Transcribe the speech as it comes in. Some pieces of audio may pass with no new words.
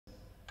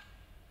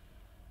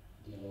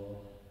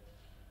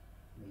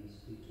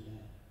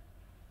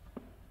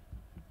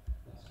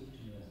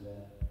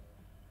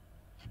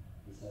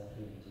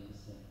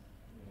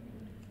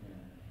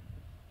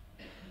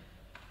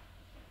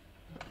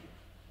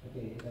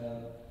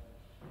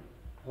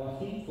our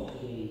theme for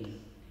today is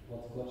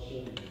what God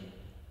showed me.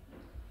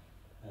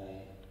 I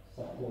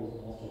suppose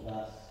most of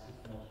us, if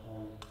not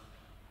all,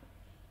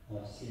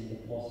 have seen the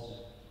poster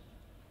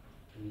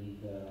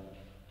with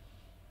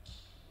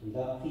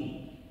that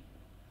theme.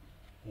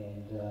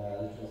 And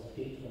it was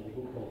picked from the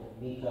book of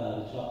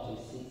Micah, chapter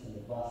 6 and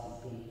the verses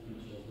 8,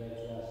 which was read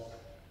to us.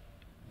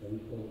 That we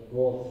could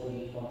go through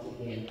it once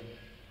again,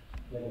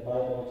 where the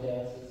Bible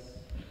tells us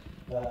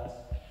that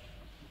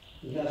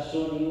He has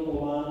shown you, O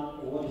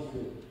man, what is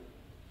good.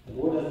 And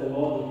what does the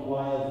Lord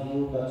require of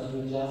you but to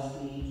do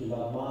justly, to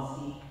love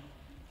mercy,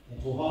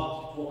 and to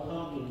walk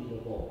humbly with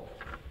your God?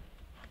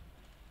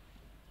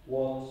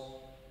 What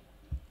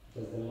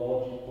does the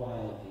Lord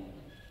require of you?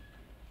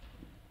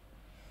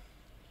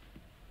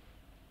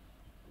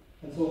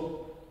 And so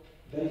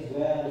that is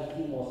where the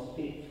theme was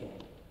picked from.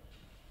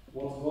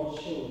 What's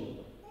God showing you?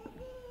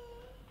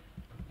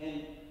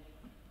 And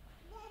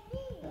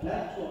I'd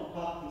like to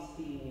unpack this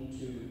theme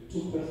into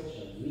two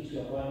questions, which we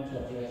are going to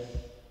address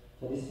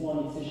for this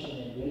morning session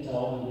and later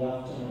on in the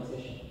afternoon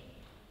session.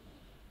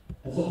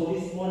 And so for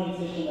this morning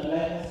session, I'd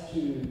like us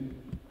to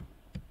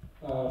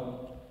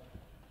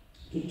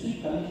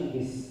tweak a little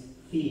this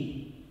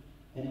theme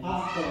and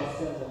ask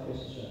ourselves a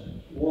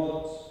question.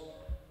 What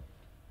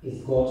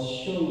is God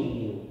showing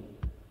you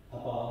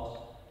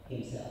about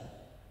Himself?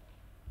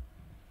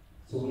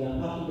 So we are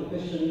unpacking the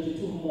question into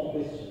two more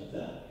questions.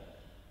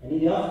 And in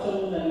the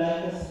afternoon, I'd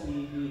like us,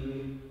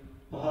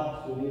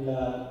 perhaps we will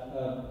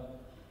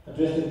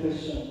address the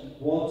question,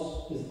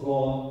 what is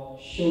God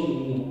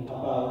showing you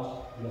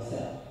about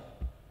yourself?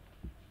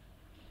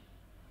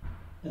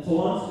 And so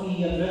once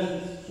we address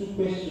these two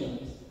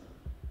questions,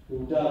 we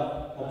would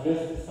have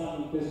addressed the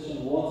second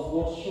question, what's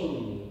God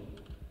showing you?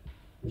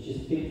 Which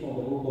is picked from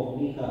the book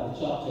of Micah, the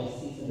chapter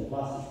 6 and the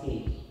verses 8.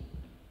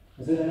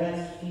 And so in the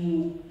next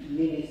few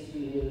minutes,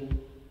 we will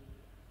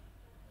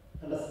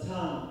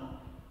understand,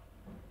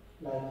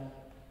 like,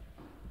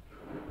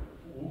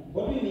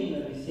 what do we mean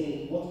when we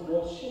say what's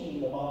God showing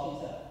you about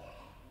Himself?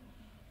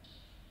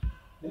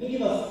 Let me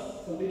give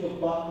us some bit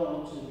of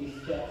background to this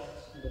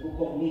text in the book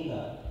of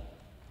Micah.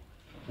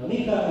 Now,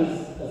 Micah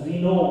is, as we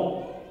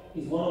know,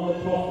 is one of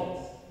the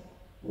prophets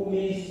who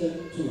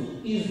ministered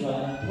to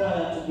Israel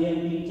prior to them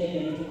being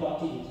taken into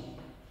captivity.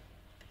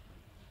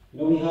 You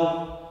know, we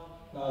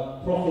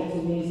have prophets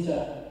who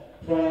ministered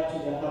prior to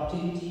their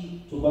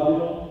captivity to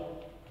Babylon,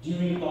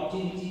 during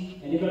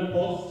captivity, and even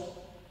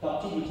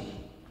post-captivity.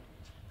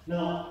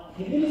 Now,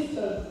 he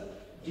ministers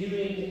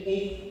during the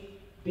 8th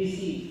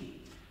BC,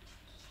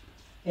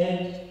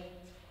 and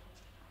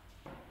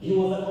he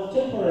was a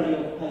contemporary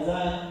of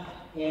Isaiah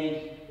and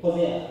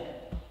Hosea.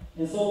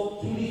 And so,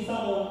 through this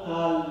sermon,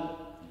 I'll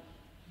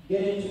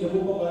get into the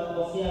book of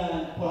Hosea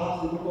and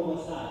perhaps the book of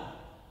Isaiah.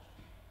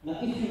 Now,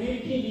 if you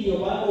read keenly your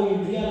Bible, you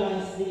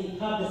realize they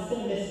have the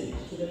same message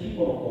to the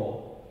people of God.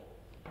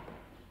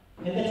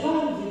 And the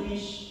times in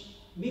which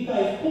Micah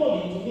is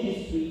called into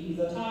ministry is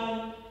a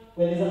time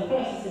when there's a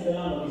crisis in the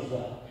land of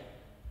Israel.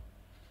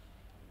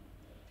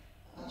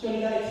 Actually,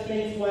 that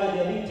explains why they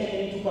are being taken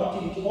into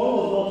captivity. All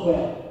was not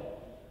well.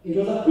 It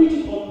was a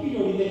critical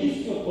period in the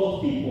history of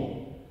God's people.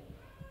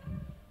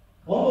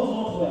 All was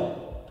not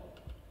well.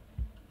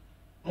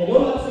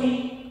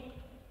 Idolatry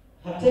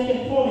had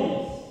taken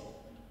prominence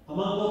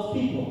among God's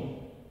people.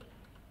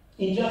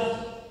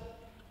 Injustice.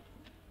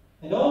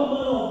 And all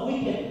manner of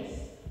wickedness.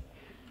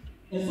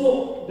 And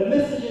so, the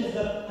messages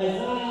that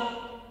Isaiah,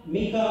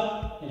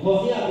 Micah, and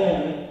Hosea are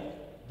bearing,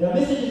 they are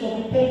messages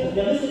of repentance,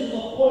 they are messages of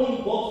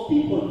calling God's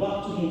people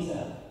back to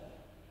Himself.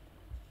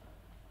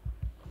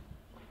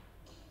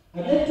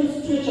 I'd like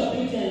to stretch a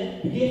bit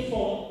and begin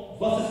from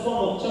verses 1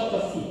 of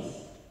chapter 6.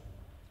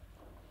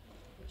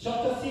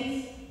 Chapter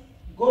 6,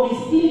 God is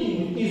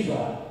pleading with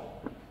Israel.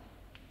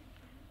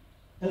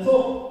 And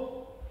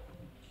so,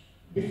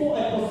 before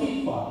I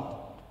proceed further,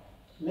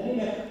 let me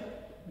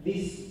make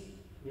this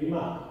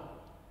remark.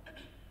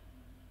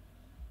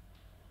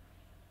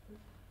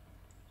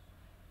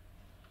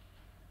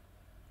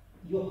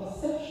 Your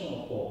perception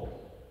of God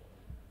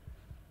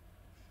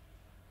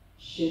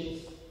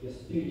shapes your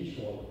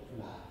spiritual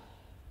life,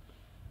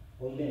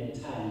 or even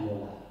entirely your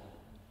life,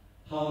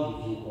 how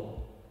you view God.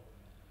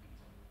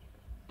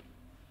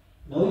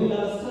 Now we will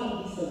understand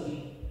this as we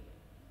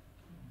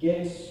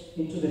get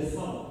into the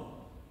sermon.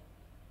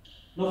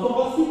 Now from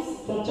verse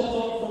 6, from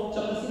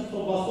chapter 6,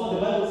 from verse 1,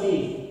 the Bible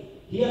says,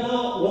 "Hear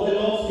now what the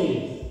Lord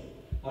says.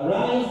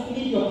 Arise,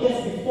 plead your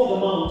case before the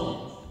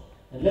mountains,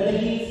 and let the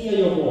hills hear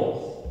your voice.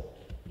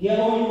 Hear,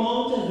 all you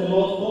mountains, the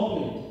Lord's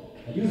complaint,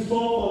 and you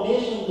strong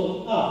foundations of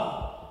the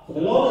earth. For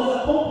the Lord has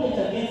a complaint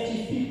against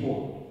His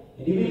people,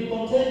 and He will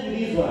contend with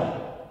Israel.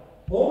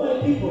 O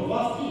my people,"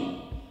 verse 3.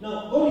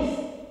 Now, God is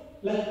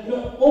like,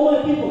 "O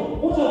my people,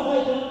 what have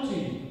I done to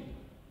you?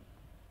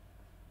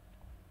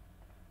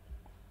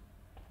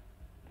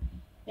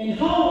 And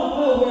how have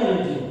I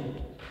wearied you?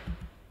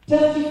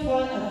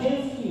 Testify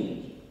against me."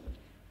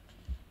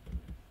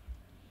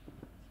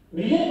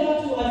 Relate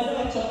that to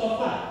Isaiah chapter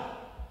 5.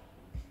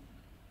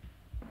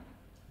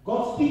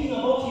 God speaking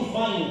about His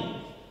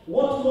vineyard.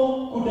 What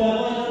more could I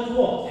have done to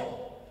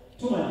what?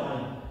 To my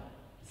mind.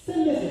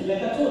 Same message,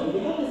 like I told you,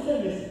 they have the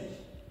same message.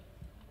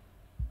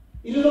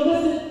 It was a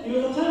message, it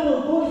was a time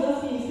when God is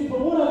asking his people,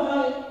 what have I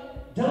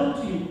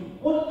done to you?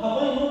 What have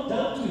I not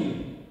done to you?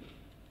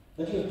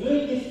 That you're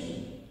doing this to me.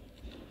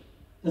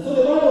 And so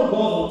the Bible goes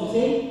on to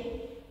say,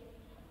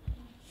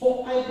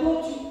 for I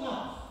brought you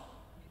up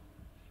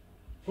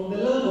from the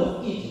land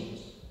of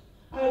Egypt.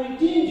 I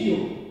redeemed you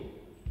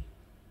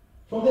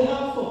from the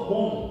house of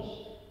bondage.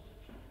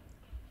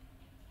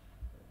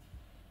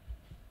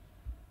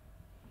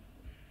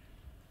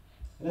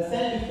 And I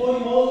sent before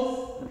you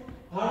Moses,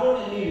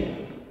 Aaron, and Miriam.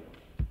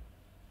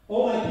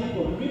 O my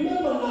people,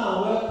 remember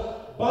now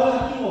what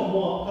Balak king of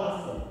Moab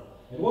answered,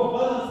 and what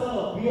Balaam son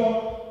of Beor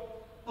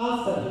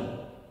answered him.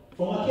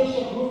 From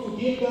Acacia Grove to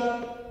Gilgal,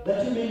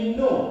 that you may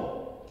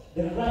know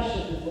the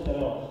righteousness of the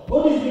Lord.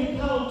 God is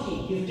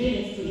recounting his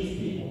dealings to his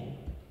people.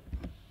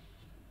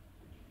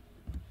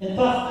 And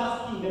thus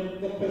asking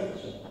them the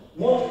question,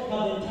 what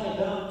have I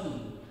done to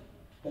you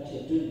that you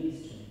are doing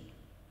this to me?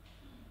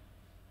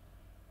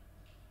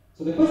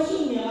 So the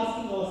question we are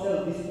asking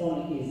ourselves this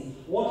morning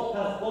is, what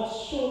has God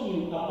shown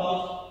you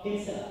about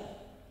himself?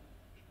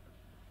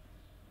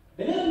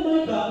 The name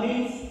Micah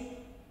means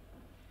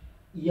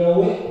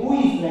Yahweh, who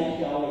is like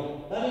Yahweh.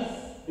 That is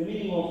the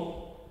meaning of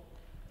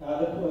the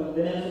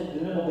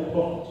name of the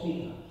prophet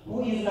Micah,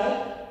 who is like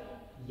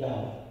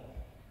Yahweh.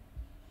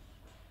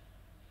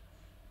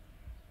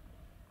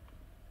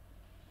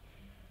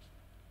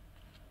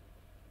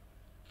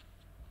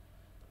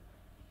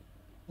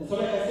 And so,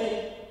 like I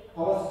said,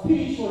 our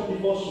spiritual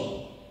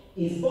devotion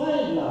is by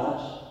and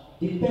large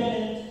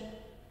dependent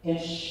and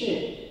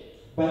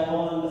shaped by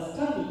our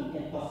understanding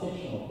and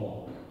perception of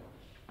God.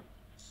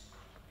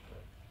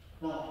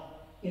 Now,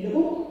 in the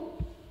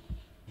book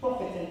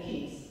Prophets and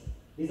Kings,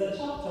 there's a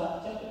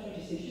chapter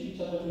 26, should be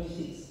chapter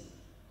 26.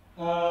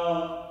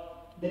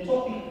 The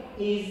topic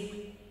is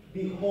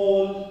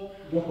Behold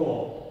your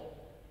God.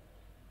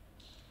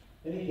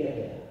 Let me get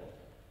there.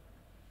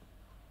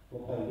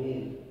 Hope I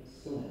will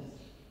soonest.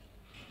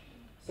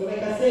 So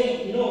like I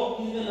say,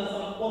 even as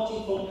I'm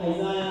quoting from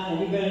Isaiah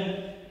and even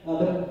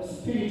the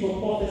spiritual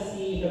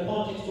prophecy in the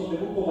context of the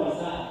book of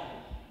Isaiah,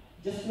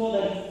 just know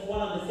that it's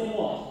one and the same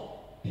word,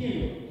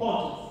 period,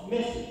 context,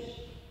 message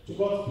to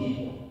God's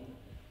people.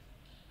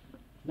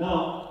 Now,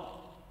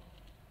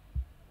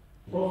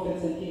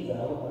 Prophets and Kings, I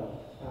hope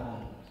I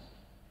find.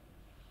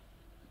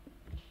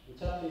 The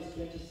chapter is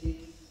 26.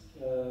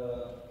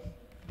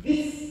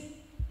 This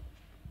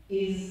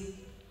is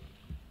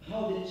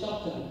how the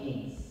chapter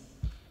begins.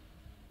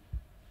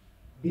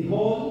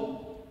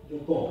 Behold your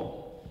God.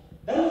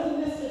 That was the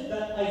message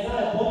that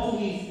Isaiah brought to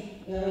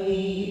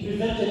he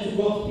presented to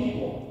God's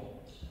people.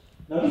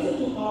 Now listen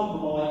to how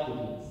Moab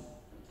begins.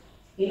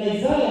 In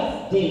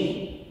Isaiah's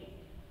day,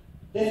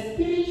 the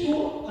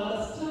spiritual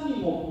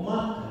understanding of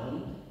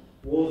mankind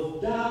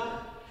was dark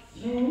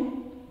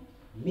through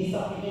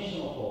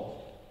misapprehension of God.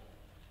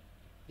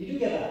 Did you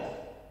get that?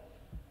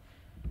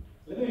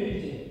 Let me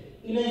repeat it.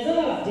 In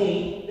Isaiah's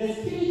day, the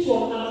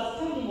spiritual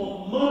understanding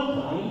of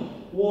mankind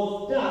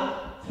was dark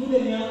through the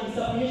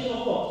misapprehension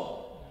of what?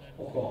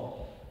 Of God.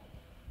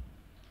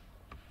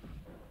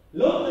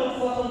 Long time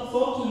Satan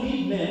sought to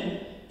lead men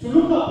to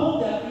look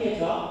upon their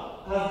Creator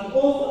as the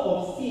author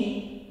of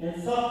sin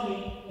and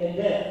suffering and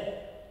death.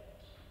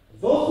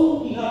 Those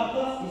whom he had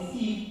first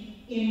deceived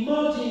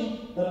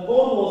imagined that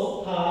God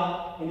was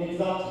hard and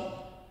exacting.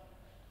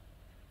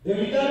 They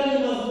regarded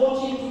him as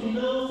watching to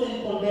denounce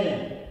and condemn,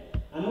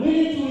 and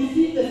willing to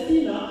receive the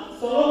sinner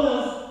so long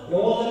as there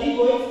was a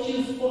legal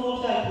excuse for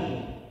not helping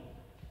him.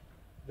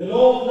 The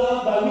law of love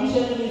by which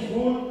heaven is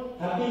ruled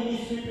had been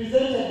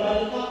misrepresented by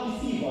the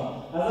half-deceiver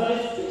as a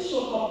restriction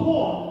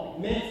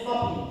upon men's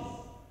happiness.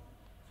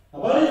 A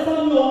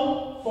burdensome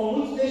yoke from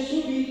which they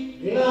should be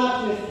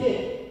glad to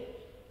escape.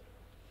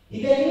 He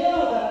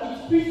declared that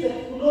its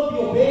precepts could not be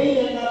obeyed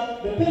and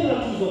that the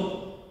penalties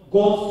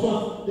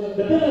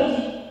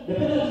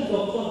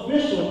of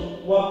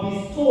transgression were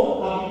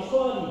bestowed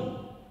arbitrarily.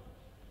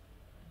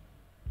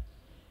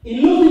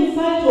 In losing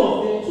sight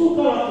of the true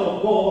character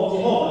of God, of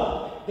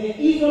Jehovah, the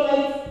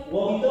Israelites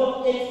were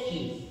without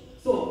excuse.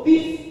 So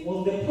this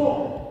was the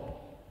problem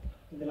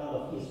in the land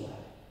of Israel.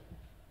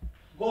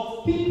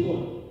 God's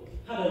people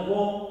had a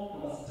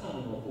wrong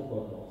understanding of who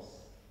God was.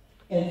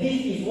 And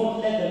this is what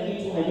led them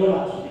into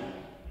idolatry.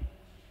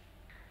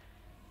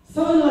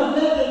 Satan had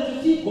led them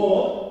to see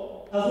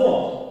God as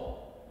what?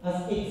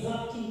 As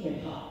exacting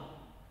and hard.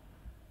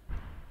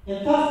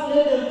 And thus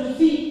led them to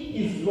see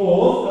his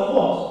laws as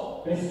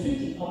what?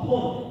 Restricting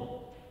upon them.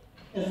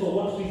 And so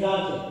what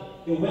resulted?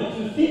 They went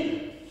to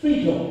seek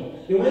freedom.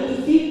 They went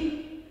to seek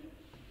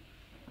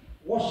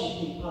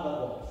worshiping other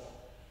gods.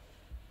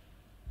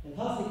 And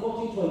thus they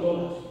got into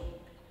idolatry.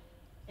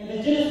 And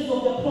the genesis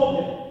of the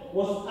problem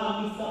was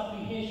a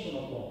misapprehension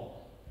of God.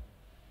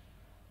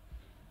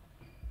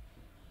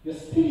 Your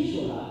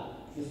spiritual life,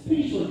 your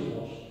spiritual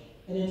devotion,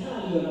 and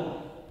entirely your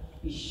life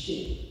is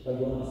shaped by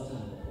your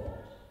understanding of God.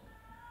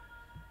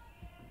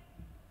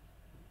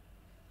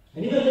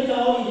 And even later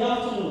on in the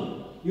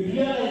afternoon, you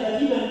realize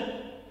that even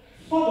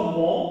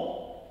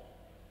furthermore,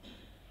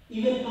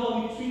 even how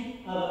we treat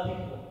other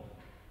people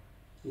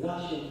is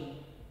actually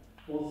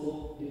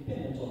also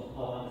dependent on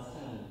our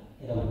understanding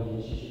and our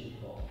relationship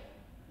with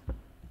God.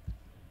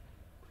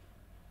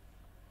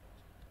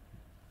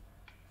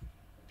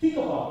 Think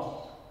about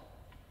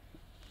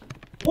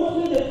it. What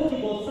made the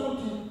prodigal son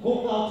to go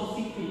out to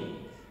seek freedom?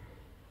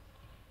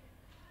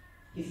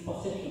 His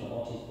perception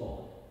about his God,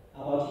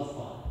 about his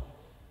father.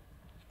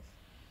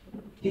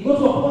 He got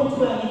to a point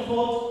where he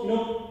thought,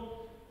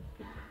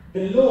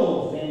 the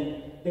laws and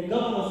the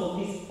governance of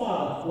his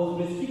father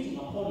was restricting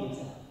upon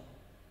himself.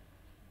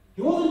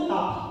 He wasn't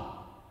happy.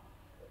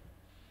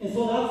 And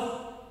so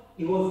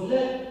he was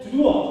led to do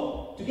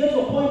what? To get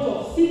to a point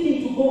of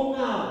seeking to go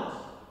out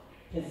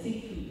and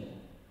seek freedom.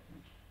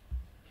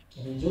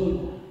 And enjoy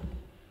life.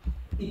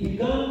 It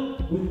began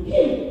with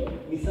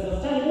him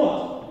misunderstanding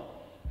what?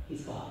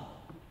 His father.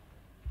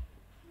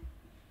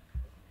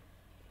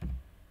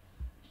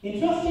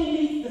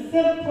 Interestingly, the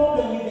same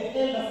problem with the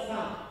elder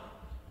son.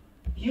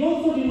 He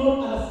also did not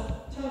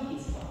understand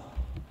his father.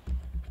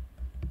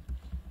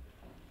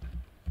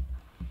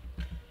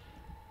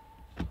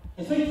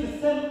 And so it's the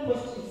same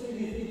question,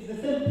 it's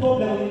the same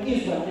problem with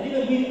Israel, and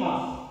even with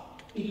us.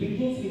 It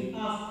begins with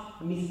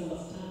us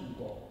misunderstanding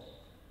God.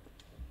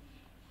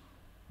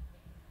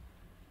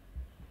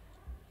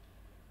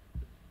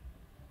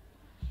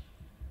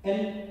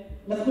 And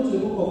let's go to the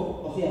book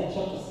of Hosea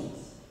chapter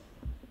 6.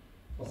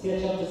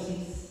 Hosea chapter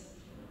 6,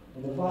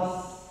 and the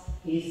verse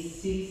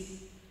is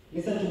 6.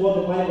 Listen to what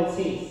the Bible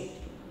says.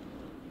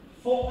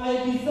 For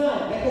I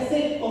desire, like I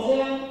said,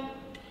 Hosea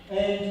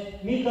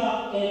and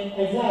Micah and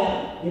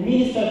Isaiah, they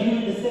ministered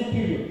during the same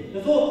period.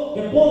 And so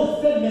they brought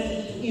the same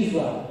message to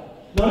Israel.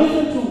 Now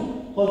listen to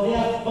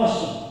Hosea's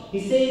version. He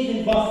says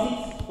in verse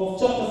 6 of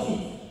chapter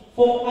 6,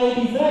 for I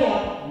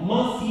desire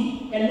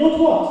mercy and not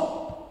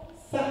what?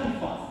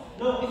 Sacrifice.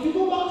 Now, if you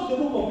go back to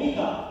the book of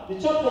Micah, the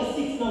chapter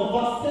 6 now,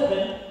 verse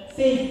 7,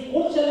 says,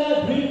 what shall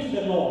I bring to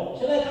the Lord?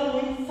 Shall I come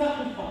with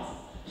sacrifice?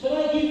 Shall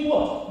I give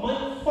what?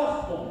 My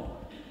firstborn.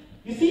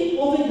 You see,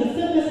 also in the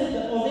same message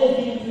that Hosea is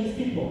giving to his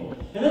people.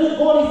 And then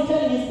God is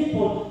telling his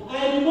people,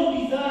 I do not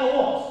desire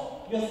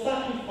what? Your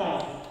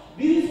sacrifice.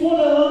 This is what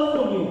I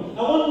want from you.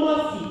 I want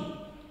mercy.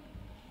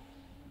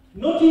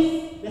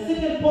 Notice the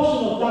second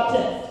portion of that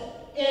text.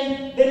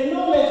 And the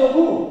knowledge of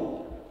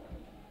who?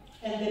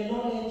 And the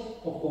knowledge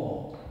of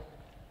God.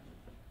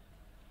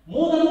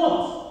 More than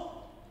what?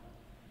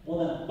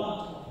 More than burnt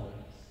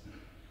offerings.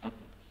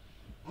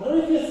 I don't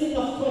know if you're seeing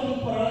a striking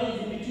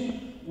parallelism between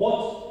what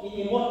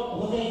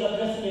Hosea is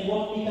addressing and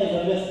what Micah is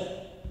addressing.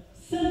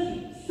 Same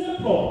thing, same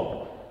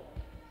problem.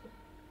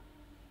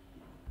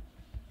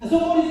 And so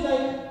God is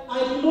like, I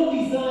do not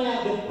desire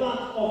the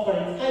burnt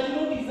offerings. I do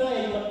not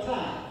desire your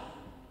time.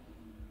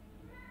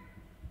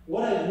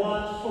 What I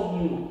want from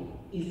you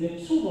is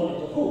the true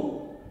knowledge of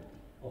who?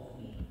 Of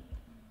me.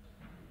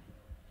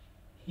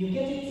 You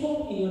get it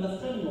wrong in your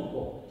understanding of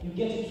God. You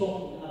get it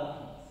wrong in other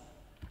things.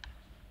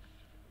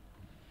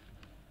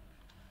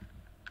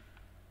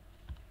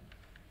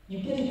 You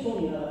get it wrong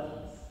in other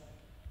things.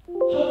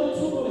 Have the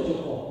true knowledge of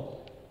God,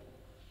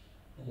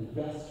 and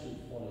the rest will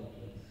fall in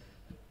place.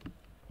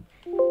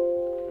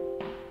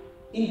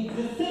 In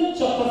the same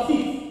chapter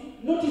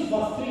 6, notice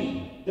verse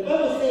 3. The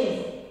Bible says,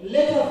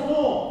 let us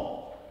know.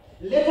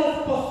 Let us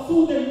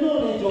pursue the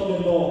knowledge of the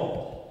Lord.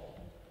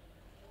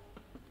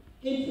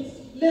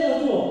 Interesting. Let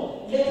us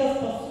know. Let us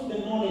pursue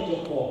the knowledge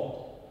of God.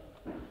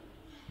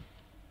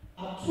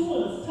 A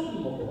true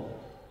understanding of God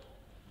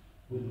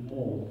will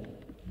mold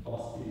our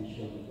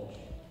spiritual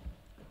devotion.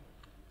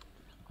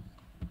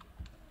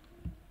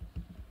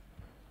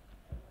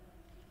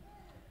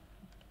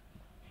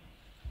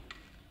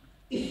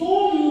 If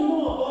all you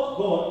know about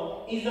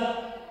God is that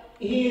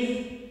He is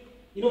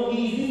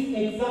this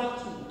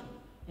exacting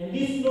and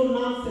this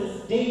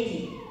no-nonsense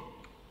deity,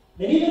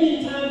 then even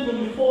in times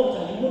when you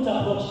falter, you won't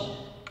approach Him.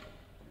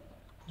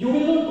 You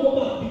will not go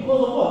back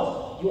because of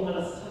what? Your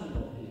understanding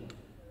of Him.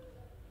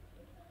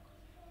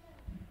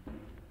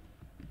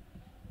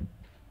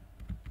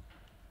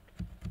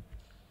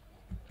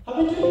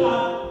 Haven't we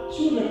had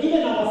children,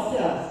 even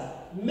ourselves,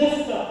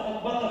 messed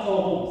up back at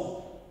our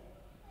homes,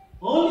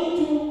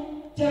 only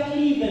to take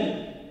leave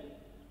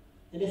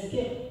and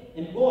escape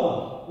and go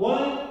out?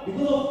 Why?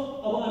 Because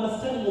of our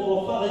understanding of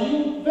our Father.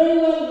 You very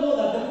well know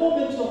that the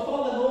moment your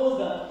Father knows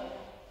that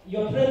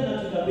you're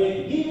pregnant with a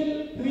baby, He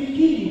will kill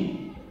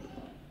you.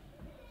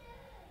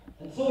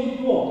 And so you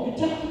go, you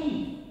take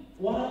leave.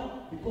 Why?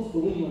 Because the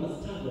way you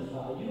understand your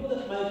Father. You know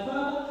that my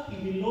Father,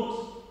 He will not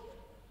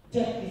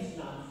take this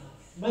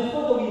nonsense. My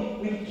Father will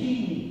kill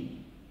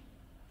me.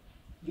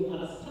 Your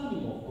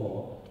understanding of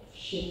God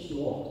shapes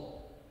your world.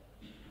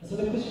 And so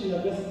the question we are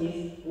addressing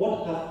is,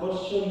 what has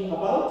God shown you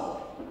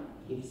about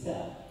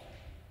Himself?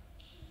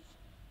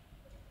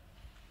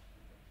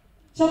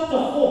 Chapter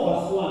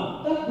 4, verse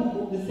 1. That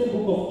book, the same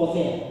book of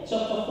Hosea.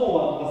 Chapter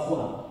 4, verse 1.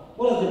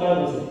 What does the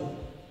Bible say?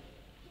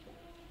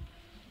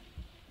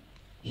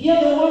 Hear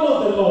the word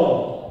of the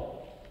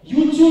Lord.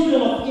 You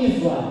children of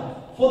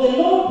Israel, for the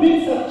Lord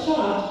brings a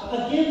charge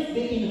against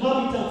the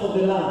inhabitants of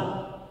the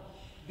land.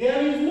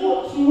 There is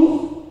no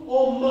truth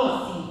or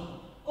mercy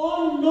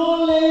or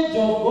knowledge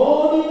of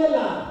God in the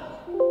land.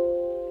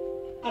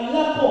 A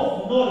lack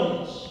of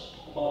knowledge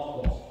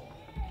about God.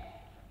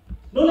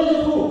 Knowledge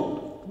of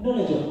who?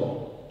 Knowledge of God.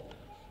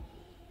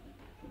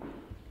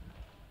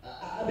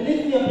 I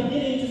believe we are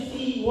beginning to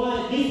see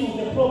why this was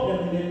the problem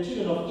with the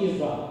children of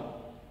Israel.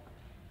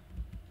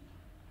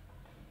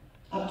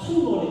 A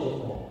true knowledge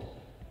of God.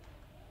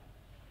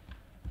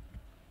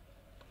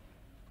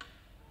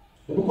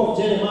 The book of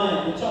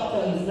Jeremiah, the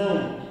chapter is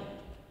 9.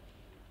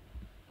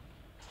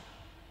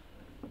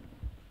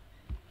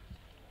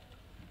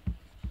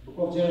 The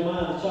book of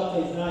Jeremiah, the chapter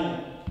is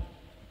 9.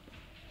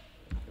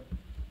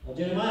 Now,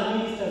 Jeremiah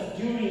ministers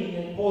during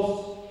and post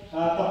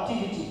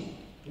captivity.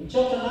 In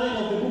chapter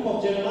 9 of the book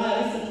of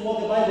Jeremiah, listen to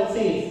what the Bible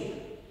says.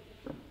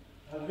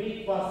 I'll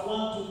read verse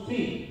 1 to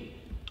 3.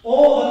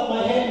 Oh, that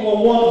my head were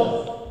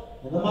waters,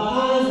 and that my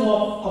eyes were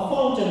a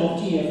fountain of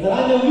tears, that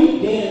I may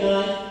weep day and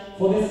night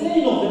for the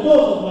slain of the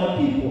daughters of my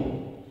people.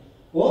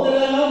 Oh, that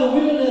I have the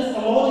wilderness a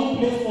lodging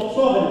place for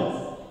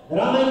travelers, that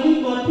I may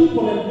leave my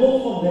people and go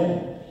from them.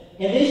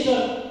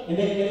 And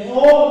they are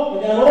all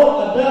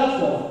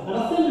adulterers, an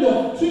assembly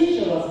of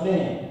treacherous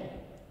men.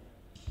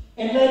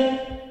 And like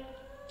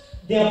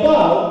their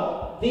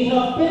bow, they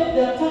have bent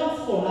their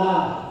tongues for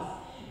lies.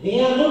 They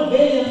are not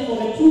valiant for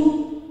the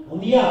truth on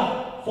the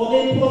earth, for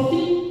they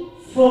proceed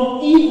from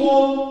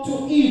evil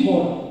to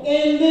evil,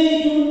 and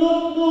they do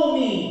not know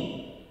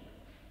me,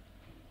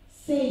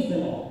 says the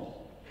Lord.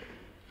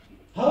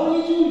 How are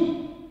you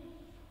doing?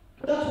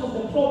 That was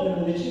the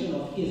problem with the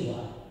children of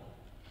Israel.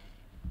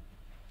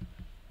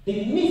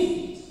 They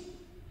missed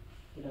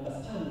it in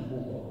understanding who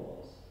God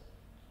was.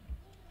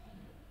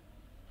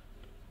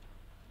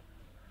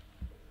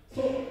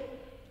 So,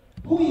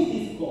 who is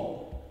this God?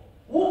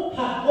 What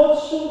had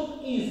God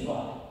shown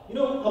Israel? I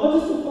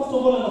want us to first of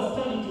all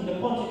understand it in the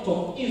context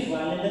of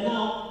Israel and then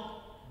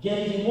now get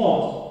it in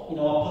what? In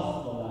our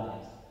personal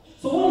lives.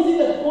 So what is it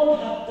that God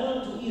had done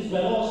to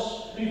Israel or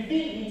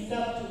revealed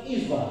himself to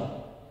Israel?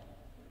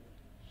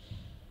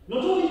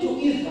 Not only to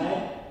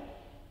Israel,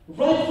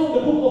 right from the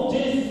book of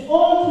Genesis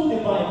all through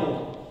the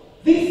Bible,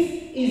 this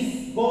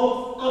is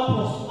God's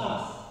approach to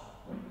us.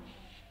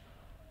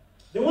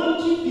 The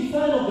one chief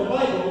design of the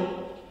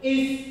Bible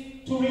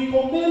is to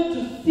recommend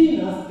to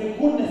sinners the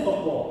goodness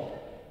of God.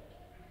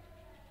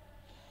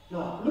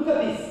 Now, look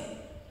at this.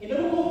 In the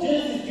book of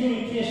Genesis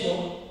during creation,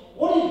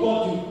 what did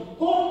God do?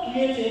 God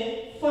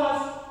created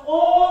first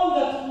all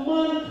that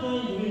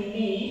mankind will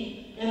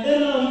need, and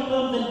then now he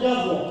comes and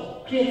does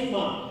what? Creates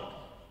man.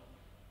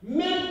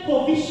 Made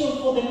provision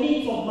for the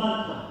needs of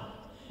mankind.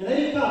 And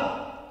then he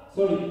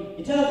comes.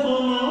 It tells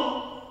man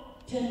now,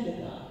 tend the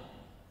garden.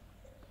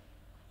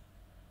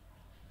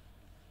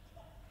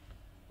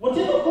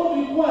 Whatever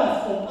God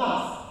requires from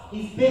us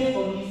is based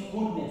on his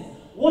goodness.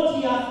 What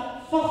he has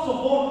first of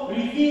all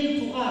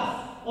revealed to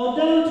us or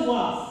done to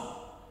us.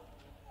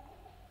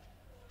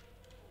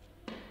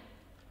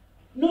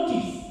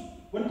 Notice,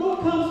 when God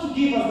comes to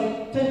give us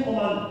the 10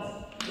 Commandments,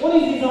 what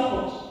is his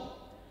approach?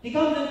 He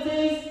comes and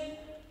says,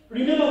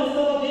 remember the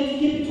Sabbath day to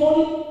keep it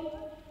holy?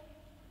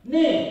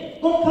 Nay,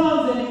 God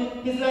comes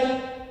and he's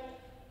like,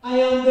 I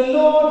am the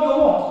Lord your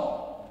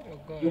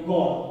what? Your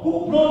God.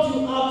 Who brought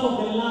you out of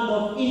the land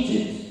of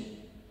Egypt?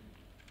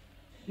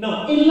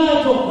 Now, in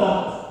light of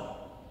that,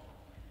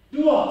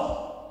 do what?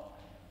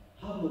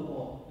 Have no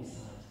God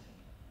besides me.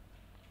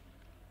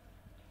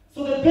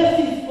 So the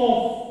basis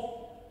of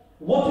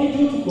what we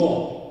do to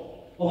God,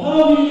 or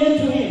how we relate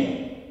to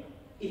him,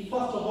 it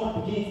first of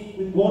all begins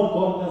with what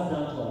God has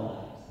done to our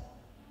lives.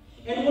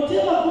 And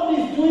whatever God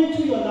is doing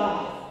to your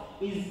life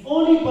is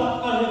only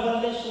but a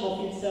revelation of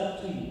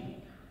himself to you.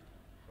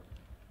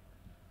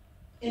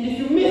 And if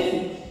you miss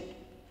it,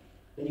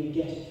 then you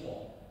get it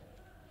wrong.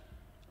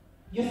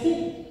 You're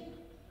sinning.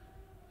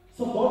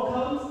 So God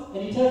comes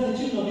and he tells the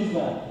children of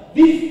Israel,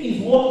 this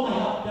is what I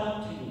have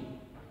done to you.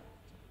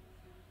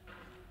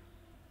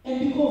 And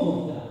because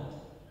of that,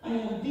 I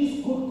am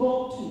this good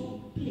God to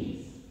you.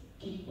 Please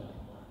keep my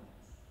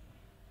commandments.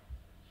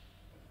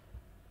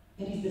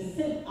 And it's the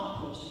same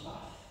approach to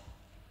us.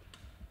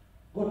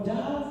 God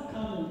does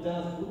come and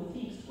does good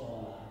things for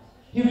our lives.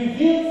 He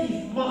reveals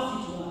his mercy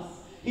to us,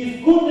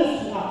 his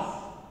goodness to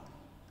us.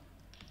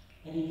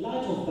 And in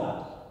light of that,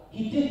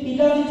 he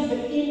does it to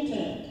the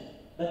intent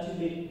that you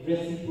may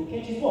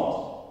reciprocate his what?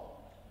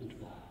 His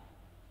love.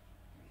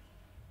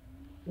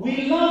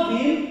 We love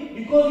him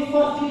because he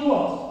first did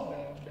what?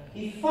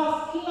 He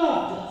first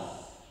loved us.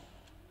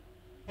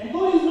 And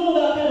God is not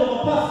that kind of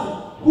a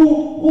person who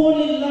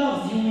only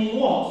loves you in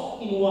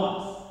what? In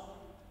words.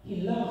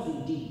 He loves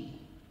indeed.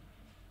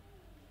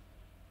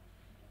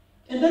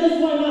 And that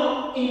is why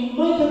now, in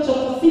Micah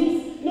chapter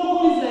 6,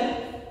 God is like,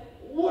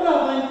 what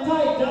have I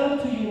tied down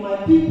to you, my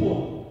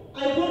people?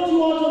 I brought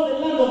you out of the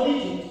land of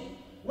Egypt.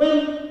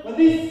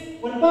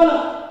 When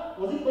Balak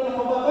wanted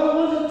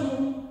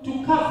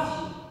to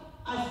cast you,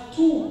 I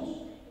stood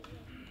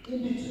in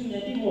between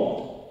and did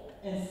what?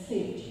 And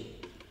saved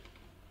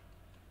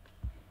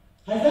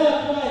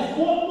realized,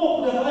 what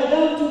more could have I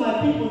done to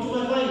my people, to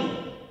my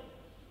vineyard?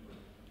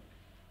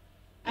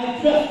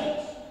 I dressed it.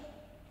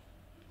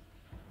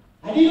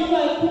 I did all I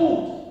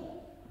could.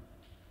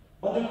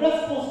 But the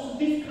response to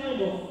this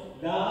kind of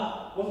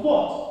love was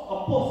what?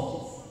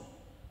 Apostasy.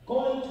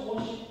 Going to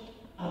worship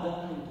other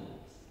idols.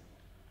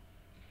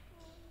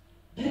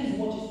 That is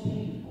what is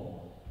painful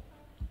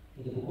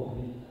God in the book of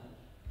Micah.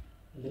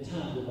 In the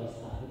times of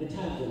Isaiah, in the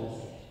times of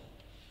Hosea.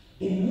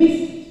 They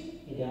missed it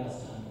in their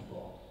understanding of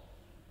God.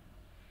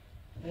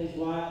 That is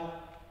why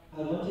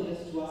I wanted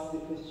us to ask the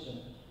question,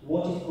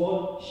 what is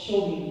God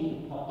showing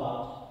you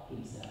about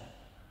Himself?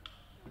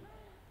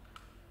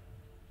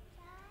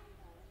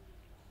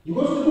 You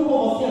go to the book of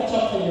Hosea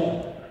chapter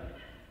 11.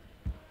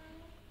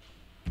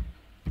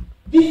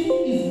 This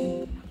is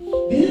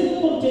the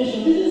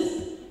contention. This is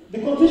the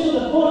contention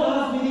that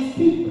God has with His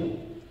people.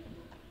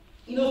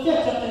 In Hosea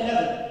chapter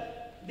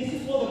 11, this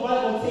is what the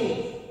Bible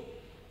says.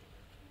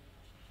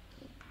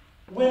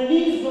 When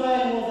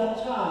Israel was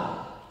a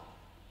child,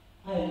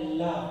 I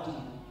loved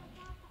him.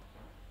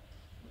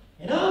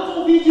 And out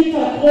of Egypt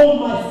I called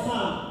my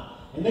son.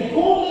 And they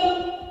called them,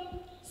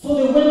 so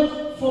they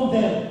went from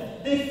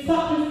them. They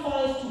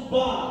sacrificed to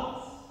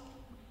Baals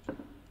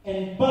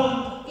and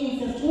burned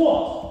incense to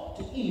what?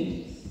 To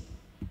images.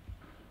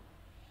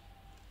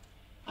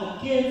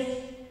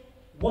 Against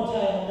what I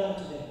have done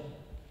to them.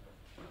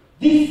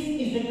 This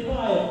is the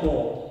cry of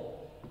God.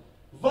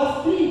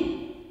 Verse 3.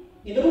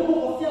 In the book of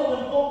Hosea,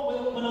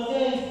 when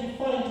Hosea is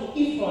referring to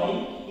Ephraim,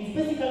 he's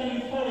basically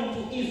referring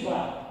to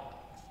Israel.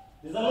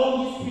 There's a long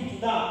history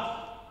to that.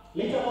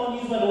 Later on,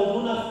 Israel was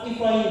known as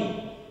Ephraim.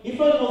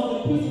 Ephraim was the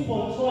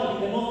principal tribe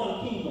in the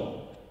northern kingdom.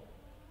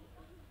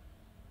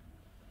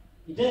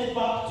 It dates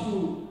back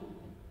to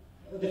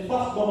the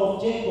firstborn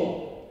of Jacob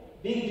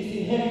being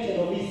disinherited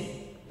of his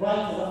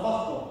rights as a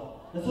firstborn.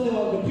 And so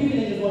the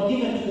privileges were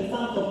given to the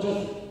sons of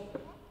Joseph.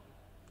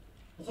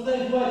 And so that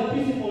is why the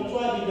principal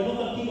tribe in the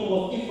northern kingdom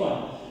was Ephraim.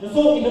 And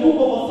so in the book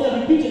of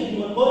Hosea,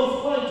 repeatedly, when God is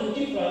crying to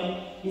Ephraim,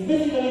 he's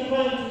basically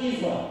crying to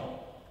Israel.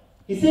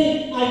 He's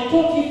saying, I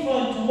taught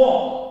Ephraim to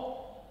walk,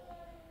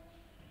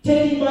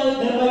 taking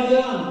them by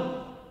the arm,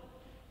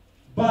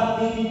 but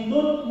they did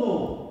not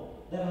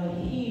know that I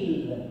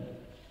healed them.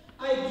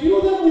 I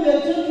drew them with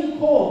a gentle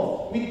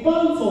cord, with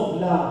bands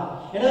of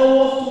love, and I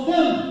was to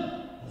them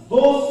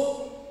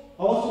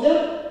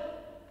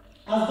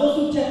as those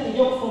who take the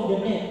yoke from the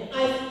men.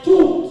 I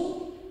stood.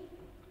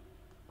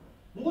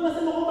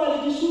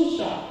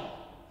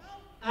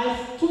 I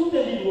stood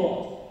them in what?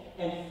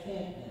 And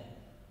fed them.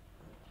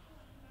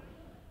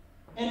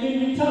 And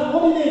in return,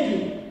 what did they do?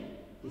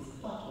 They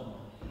spat on my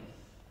face.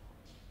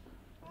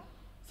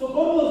 So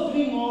God was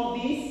doing all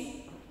this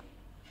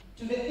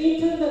to the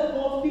intent that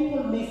God's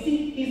people may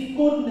see His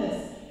goodness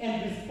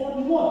and respond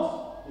with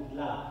what? With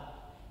love.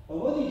 But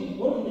what did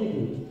they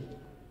do?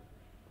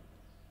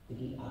 They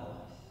did otherwise.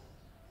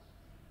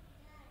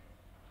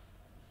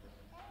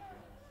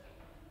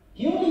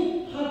 He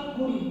only had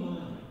good in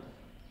mind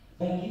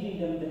by giving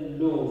them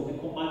the laws, the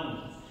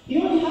commandments. He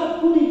only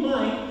had good in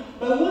mind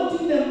by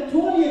wanting them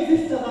to only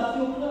exist as a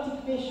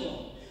theocratic nation.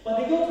 But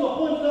they got to a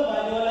point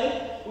whereby they were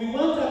like, we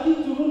want a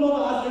king to rule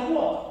over us like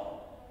what?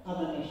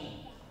 Other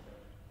nations.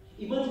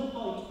 Imagine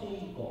how it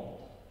pained God.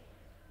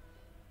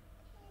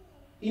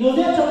 In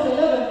Hosea chapter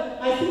 11,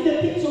 I see the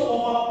picture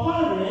of a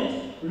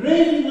parent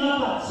raising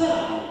up a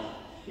child.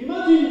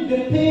 Imagine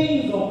the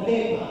pains of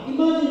labor.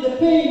 Imagine the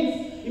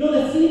pains,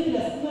 the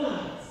sleepless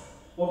nights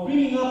of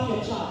bringing up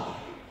your child.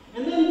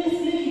 And then this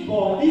little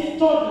boy, this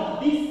toddler,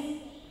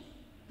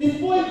 this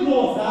boy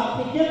grows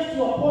up, he gets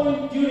to a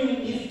point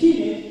during his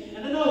teenage,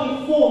 and then now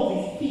he folds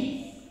his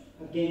feet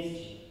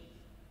against you.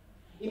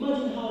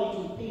 Imagine how it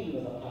will pain you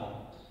as a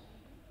parent.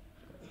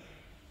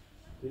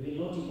 We will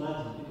not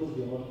imagine because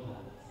we are not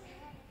parents.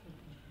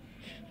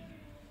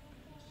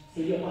 So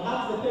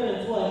perhaps the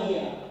parents who are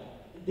here,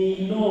 they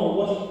know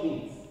what it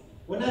means.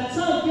 When a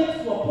child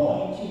gets to a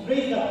point, you've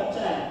raised up a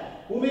child,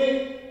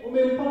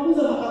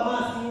 umempamuza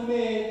makamasi,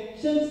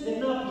 change the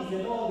nappies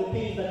and all the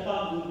pains that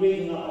come with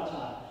raising up a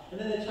child. And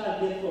then the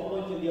child gets to a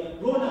point when they are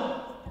grown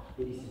up,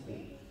 they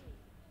dissipate.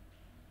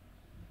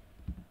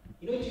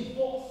 It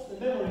evokes the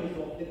memories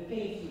of the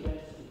pains you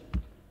went through.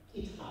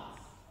 It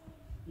hurts.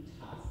 It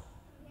hurts.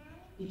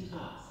 It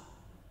hurts.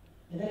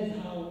 And that is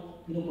how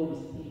God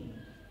is pain.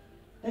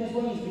 That is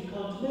why He's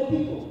recounting, my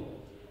people,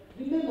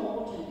 remember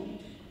what I did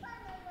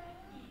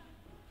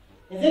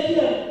to you.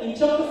 Ezekiel in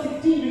chapter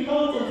 16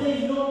 recounts and says,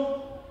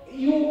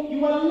 you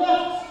were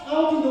left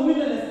out in the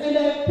wilderness and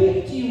I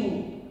picked you.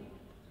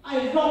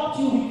 I wrapped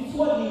you with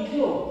swaddling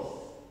clothes.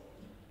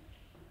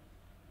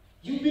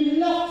 You've been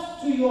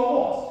left to your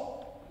what?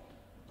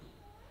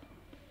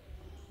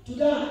 To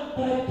die,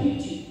 but I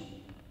picked you.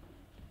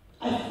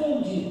 I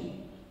formed you.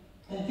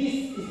 And this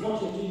is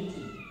what you're doing to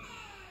me.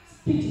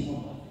 Spitting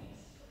on my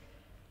face.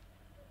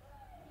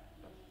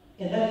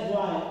 And that is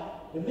why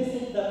the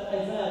message that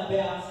Isaiah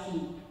bears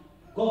to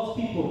God's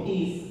people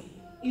is,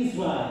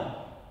 Israel,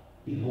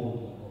 behold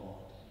your God.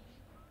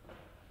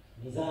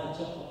 In Isaiah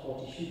chapter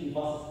 40, should be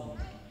verses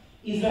 19.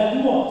 Israel, do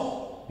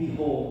what?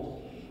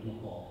 behold your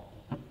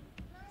God.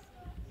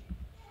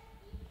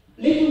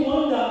 Little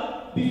wonder,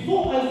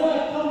 before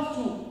Isaiah comes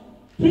to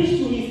preach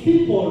to his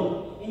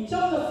people, in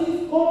chapter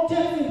 6, God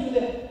takes him to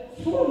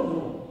the throne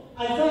room.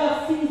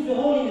 Isaiah sees the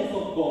holiness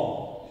of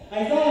God.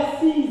 Isaiah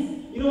sees,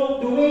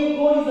 the way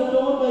God is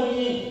adored by the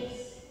angels.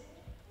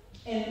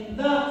 And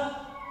that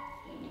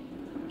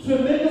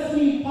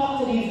tremendously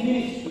impacted his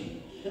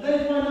ministry. And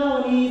that is why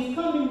now when he is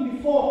coming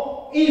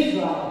before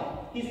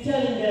Israel, he's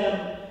telling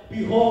them,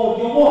 behold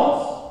your what?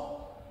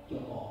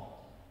 Your God.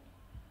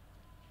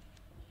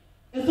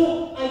 And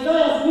so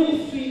Isaiah's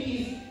ministry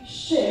is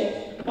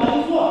shaped by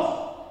his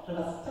what?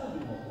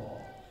 Understanding of God.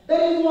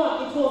 That is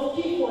why it was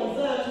key for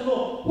Isaiah to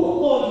know who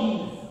God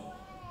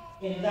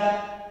is. And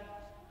that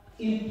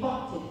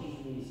impacted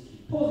his ministry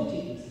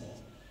positively.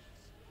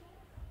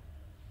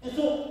 And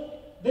so,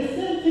 the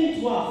same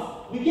thing to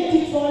us. We get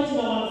it right in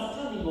our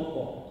understanding of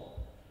God.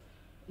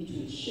 It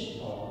will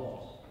shape our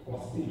what?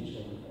 Our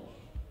spiritual devotion.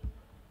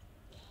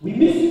 We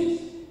miss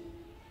it,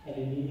 and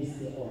we miss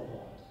the whole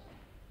point.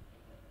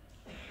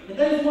 And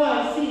that is why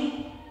I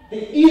see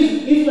that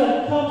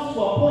Israel comes to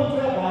a point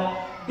whereby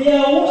they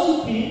are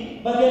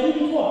worshipping, but they are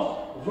doing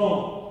what?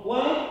 Wrong.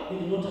 Why? They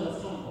do not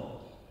understand God.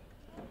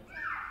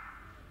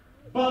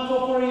 Burnt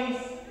offerings,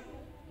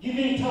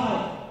 giving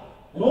tithe,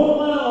 and all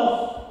manner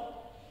of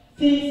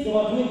things they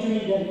were doing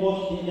during their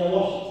worship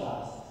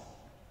services.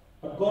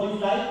 But God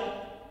is like,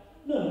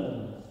 no.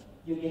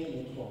 You're getting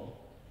it wrong.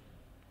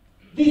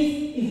 This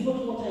is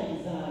not what I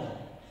desire.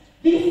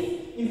 This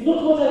is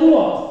not what I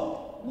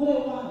want. What I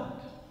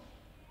want.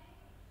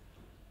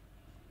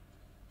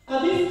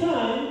 At this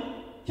time,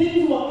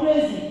 things were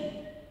crazy.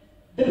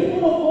 The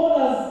people of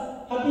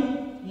God have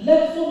been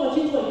led so much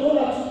into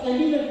idolatry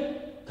and even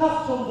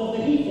customs of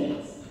the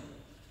heathens.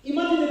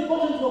 Imagine they've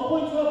gotten to a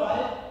point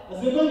whereby,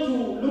 as we're going to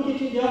look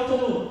at in the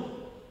afternoon,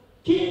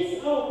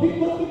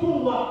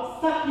 people were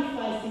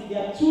sacrificing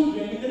their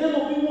children in the name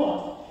of being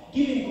what?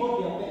 Giving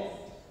God their best.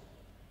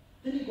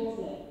 Then he goes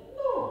like,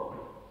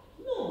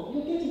 no,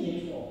 you're getting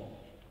it wrong.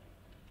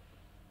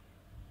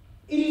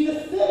 It is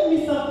the same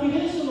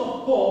misapprehension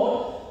of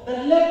God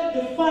that led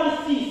the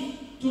Pharisees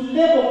to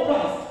label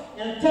Christ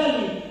and tell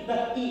him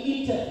that he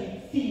eateth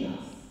with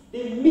sinners.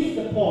 They missed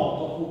the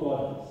point of who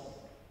God is.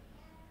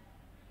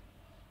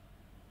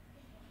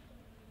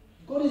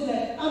 God is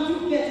like, aren't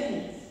you getting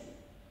it?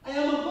 I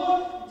am a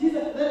God.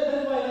 Jesus,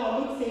 that's why now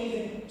Luke says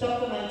in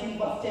chapter 19,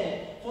 verse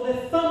 10, for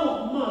the Son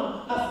of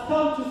Man has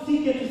come to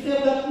seek and to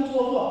save that which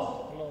was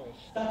what?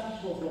 Lost. That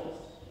which was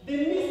lost. They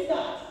missed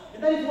that.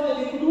 And that is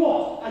why they could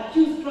what?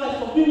 Accuse Christ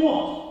of being what?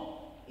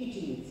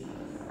 Eating with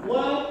sinners.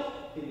 Why?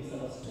 They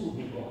misunderstood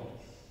who God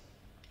is.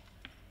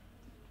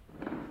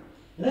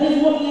 And that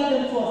is what led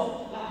them to us.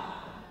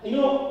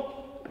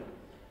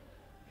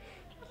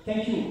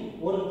 Thank you.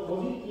 What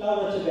was it?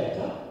 Laura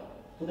Chebeta?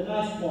 For the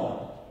nice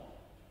point.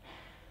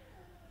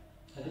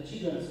 And the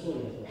children's story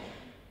as well.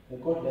 May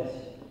God bless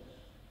you.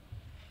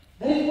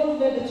 That is what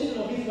led the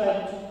children of Israel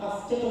to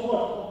a state of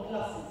what?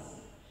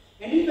 Complacency.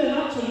 And even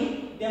actually,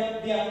 they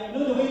are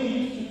the way they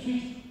used to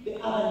treat the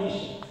other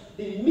nations.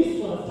 They missed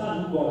to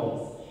understand who God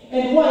is.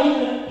 And why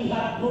even he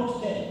had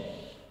brought them.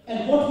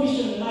 And what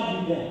mission he had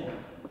with them.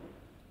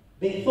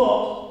 They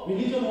thought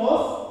religion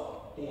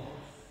was theirs.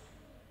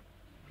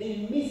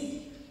 They missed it.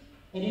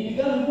 And he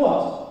began with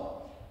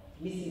what?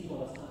 Missing to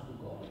understand who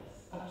God is.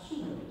 A true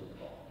knowledge of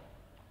God.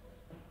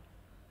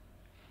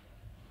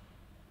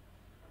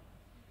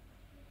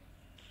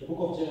 The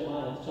book of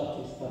Jeremiah,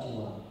 chapter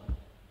 31,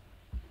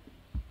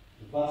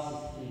 verses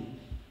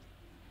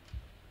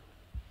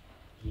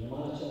 3.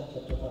 Jeremiah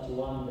chapter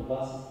 31, the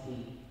verses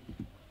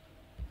 3.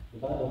 The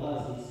Bible has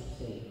this to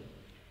say.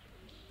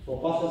 For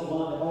verses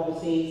 1, the Bible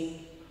says,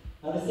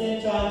 at the same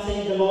time,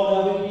 saying the Lord, I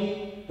will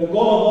be the God of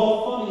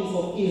all families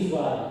of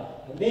Israel.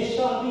 And they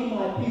shall be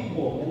my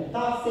people, and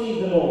thus says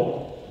the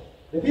Lord.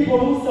 The people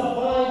who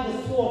survived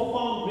the sword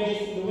found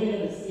grace in the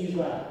wilderness,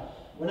 Israel.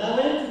 When I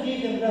went to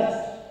give them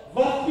rest.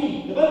 Verse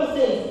 3, the Bible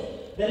says,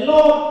 the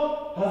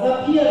Lord has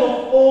appeared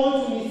of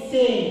old to me,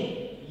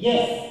 saying,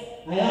 yes,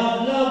 I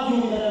have loved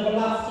you with an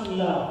everlasting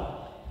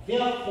love.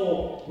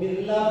 Therefore,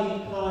 with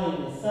loving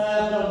kindness, I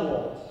have done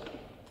what?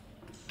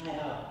 I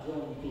have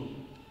drawn thee.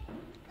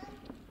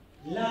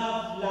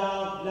 Love,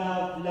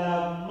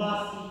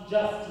 mercy,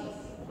 justice.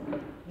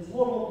 Is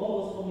what God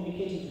was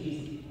communicating to his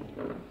people.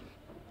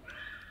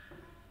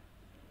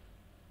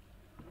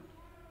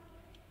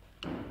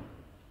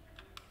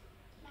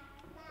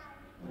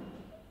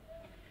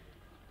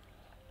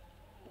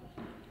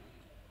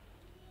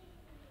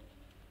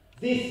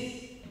 This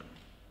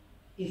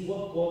is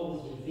what God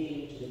was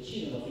revealing to the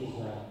children of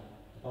Israel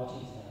about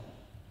himself.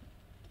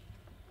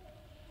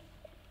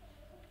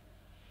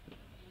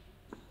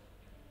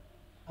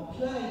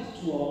 Applied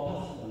to our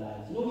personal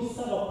lives. We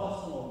serve a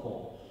personal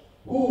God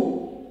who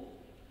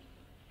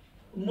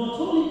not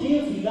only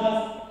deals with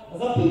us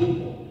as a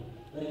people,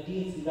 but it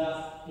deals with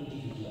us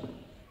individually.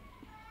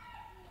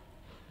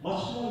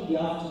 Much more in the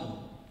afternoon.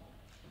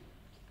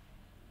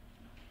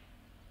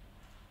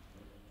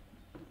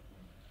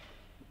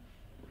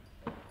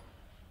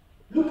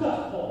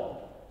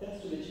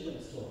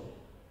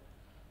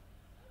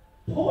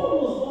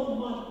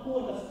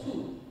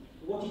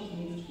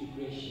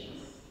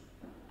 gracious.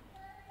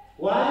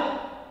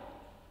 Why?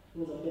 He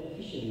was a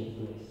beneficiary of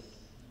grace.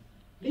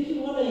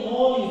 Little wonder in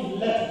all his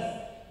letters,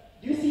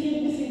 do you see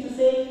him missing to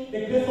say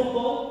the grace of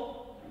God?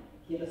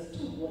 He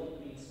understood what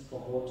it means for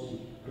God to be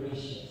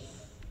gracious.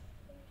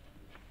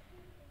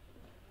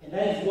 And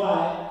that is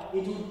why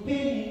it would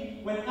pain me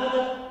when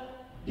other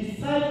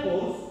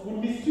disciples would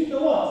mistreat the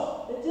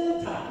what? The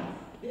Gentiles.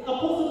 The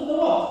apostles to the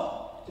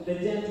what? To the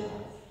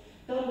Gentiles.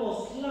 That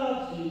was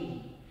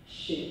largely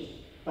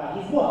shaped by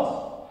his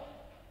what?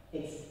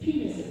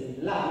 Experiences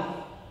in life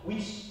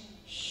which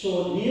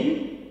showed him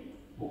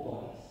who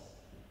God is.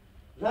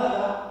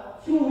 Rather,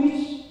 through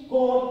which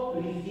God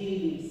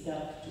revealed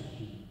himself to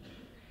him.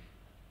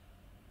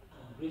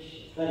 And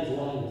gracious. That is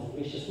why he was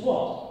gracious to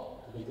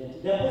what? To the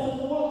Gentiles. The apostles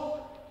to what?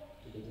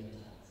 To the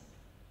Gentiles.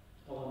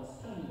 Our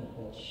understanding of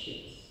God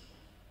shapes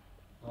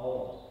our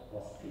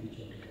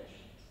spiritual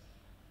devotions.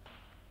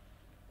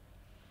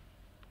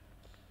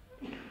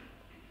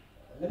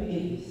 Let me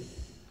give this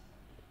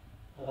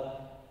other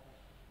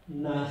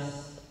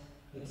nice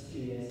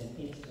experience and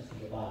instance in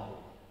the Bible.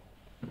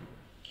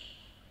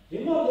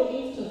 Remember the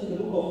instance in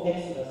the book of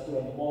Exodus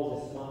when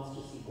Moses wants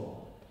to see God?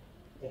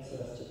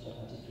 Exodus chapter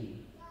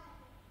 33.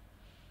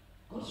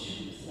 God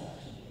showed himself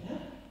to me,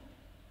 yeah?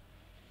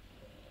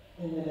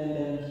 And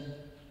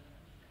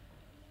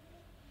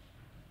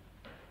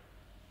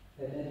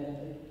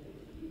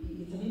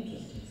it's an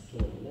interesting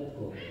story. Let's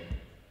go there.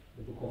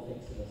 The book of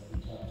Exodus, the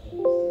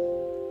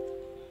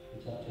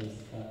chapter is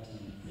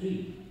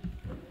 33.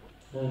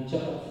 Now in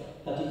chapter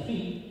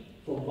 33,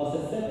 from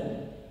verse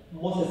 7,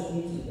 Moses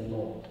meets with the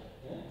Lord.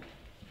 Yeah?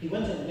 He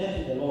went and met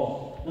with the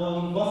Lord. Now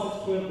in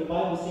verse 12, the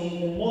Bible says,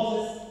 then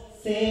Moses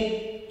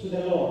said to the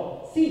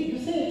Lord, see, you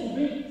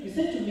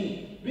said to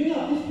me, bring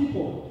up these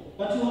people,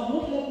 but you have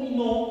not let me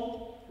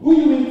know who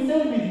you will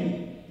send with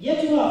me.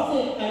 Yet you have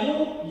said, I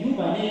know you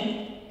by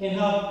name, and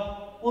have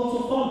also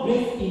found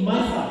grace in my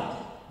sight.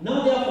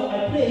 Now therefore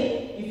I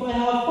pray, if I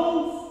have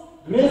found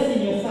grace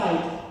in your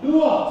sight, do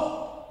what?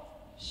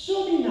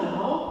 Show me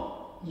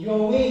now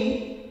your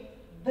way,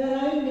 that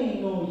I may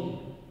know you.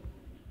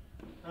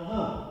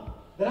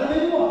 That I may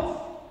do what?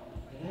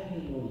 That I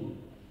may know you.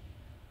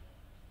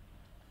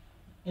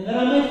 And that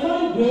I may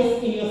find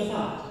grace in your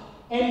sight,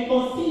 and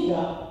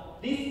consider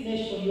this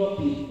nation your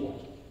people.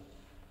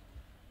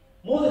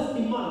 Moses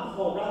demands,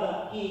 or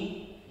rather,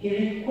 he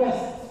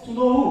requests to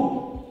know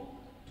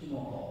who? To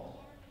know God.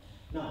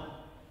 Now,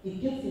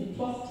 it gets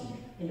interesting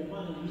in the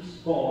manner in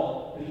which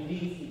God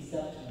reveals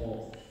himself to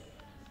Moses.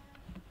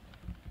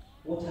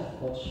 What has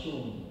God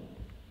shown you?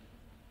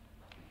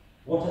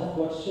 What has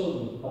God shown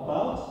you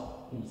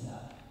about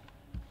himself?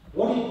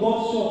 What did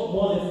God show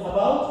Moses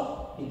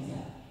about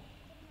himself?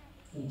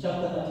 In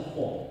chapter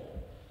 34,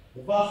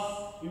 the verse,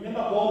 remember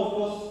God, of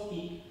course,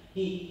 he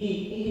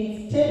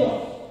instead of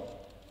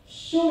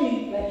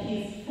showing like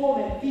his form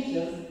and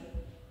features,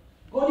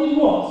 God did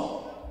what?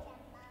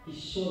 He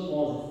showed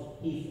Moses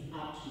his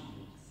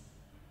attributes.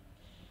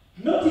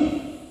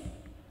 Notice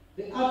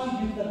the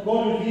attributes that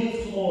God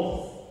reveals to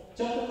Moses.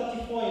 Chapter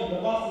 34 in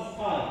the verses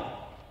 5.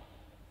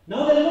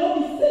 Now the Lord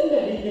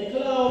descended in the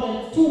cloud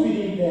and stood with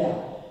him there,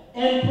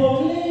 and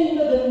proclaimed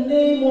the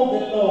name of the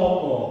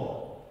Lord God.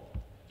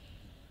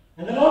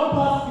 And the Lord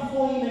passed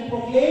before him and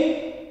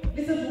proclaimed,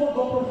 listen to what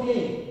God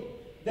proclaimed.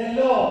 The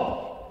Lord.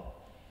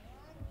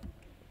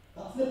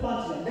 That's the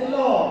punchline. The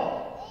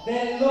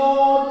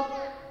Lord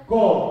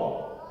God.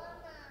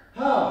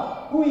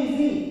 How? Who is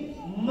he?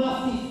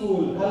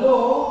 Merciful.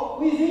 Hello?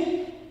 Who is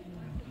he?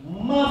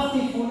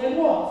 Merciful and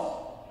what?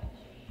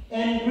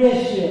 And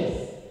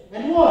gracious.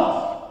 And what?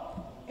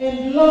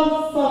 And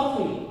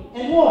long-suffering.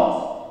 And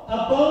what?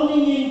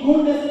 Abounding in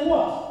goodness and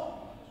what?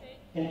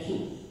 And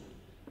truth.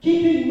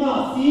 Keeping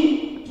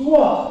mercy to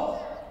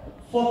what?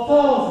 For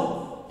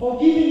thousands.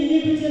 Forgiving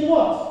iniquity and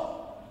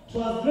what?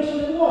 Transgression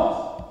and what?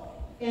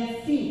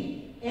 And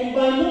sin. And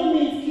by no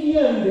means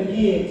clearing the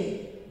guilt.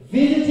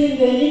 Visiting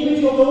the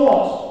iniquity of the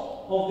what?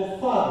 Of the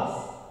fathers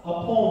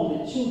upon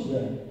the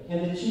children and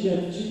the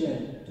children's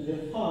children to the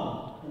third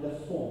and the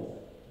fourth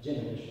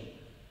generation.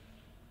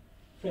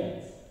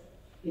 Friends,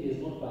 it is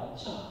not by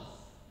chance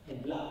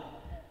and luck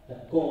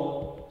that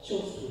God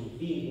chose to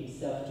reveal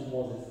himself to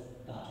Moses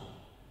that way.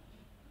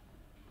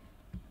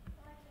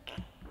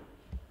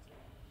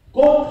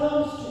 God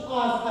comes to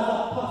us as a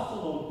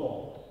personal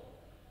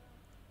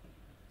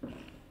God.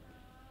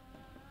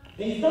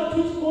 There is that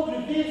which God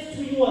reveals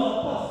to you as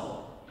a person.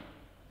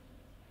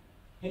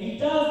 And he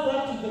does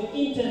that to the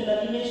intent that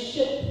he may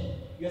shape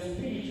your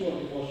spiritual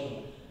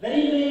devotion. That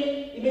he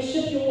may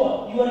shape your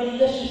what? Your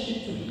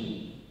relationship to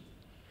him.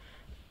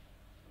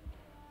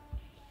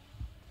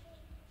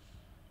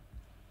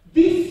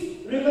 This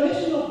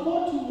revelation of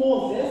God to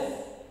Moses,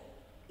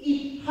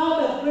 it had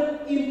a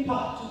great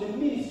impact to the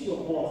ministry of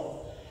Moses.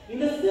 In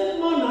the same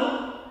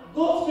manner,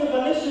 God's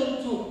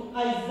revelation to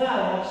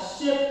Isaiah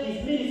shaped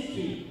his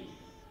ministry.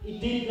 It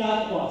did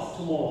likewise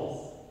to Moses.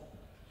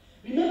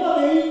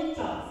 Remember the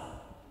instance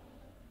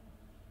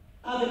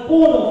at the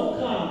border of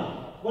Canaan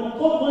when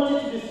God wanted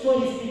to destroy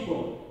his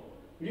people.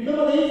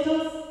 Remember the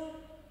instance?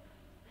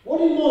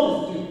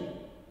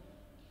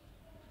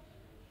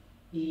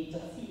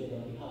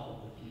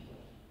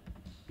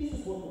 This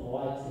is what my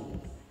wife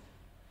says.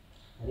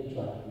 I didn't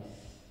try this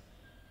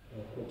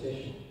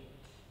quotation,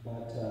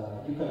 but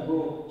you can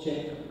go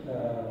check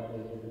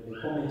the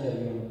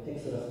commentary on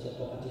Exodus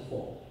chapter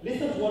 34.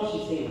 Listen to what she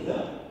says.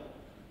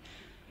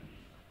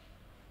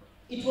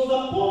 It was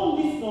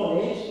upon this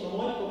knowledge, my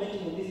wife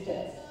commenting on this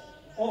text,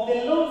 of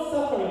the long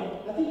suffering.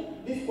 I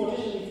think this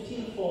quotation is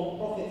still from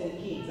Prophets and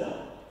Kings.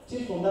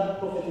 Still from that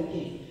Prophets and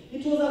Kings.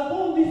 It was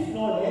upon this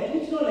knowledge,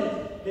 which knowledge?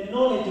 The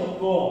knowledge of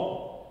God.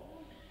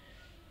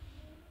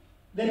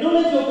 The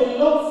knowledge of the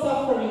long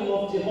suffering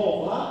of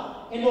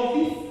Jehovah and of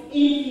His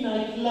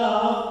infinite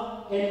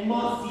love and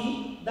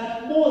mercy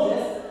that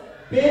Moses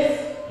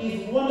based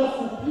his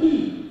wonderful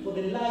plea for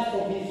the life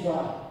of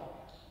Israel.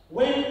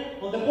 When,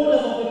 on the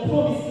borders of the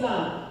promised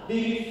land,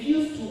 they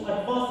refused to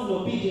advance in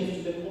obedience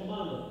to the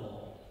command of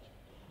God,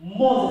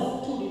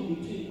 Moses stood in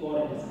between God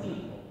and His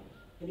people.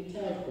 And he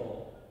tells God,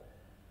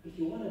 if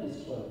you want to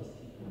destroy these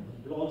people,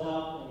 blot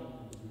out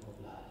anything in the book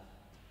of life.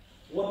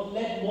 What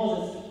led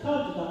Moses to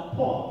come to that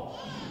point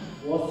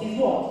was his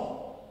what?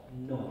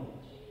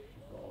 Knowledge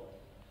of God.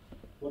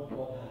 What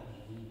God had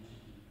revealed to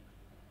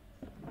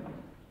him.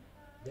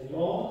 The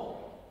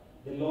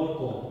Lord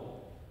God,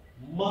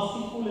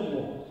 merciful and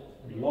what?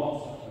 Long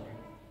suffering,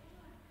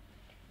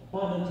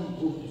 abundant in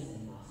goodness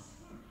and mercy.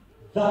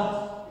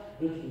 That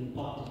greatly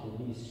impacted the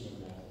ministry of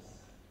Moses,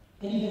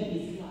 and even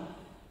his life.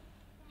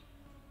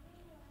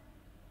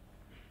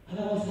 And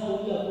that was how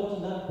we have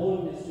gotten that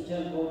boldness to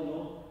tell God,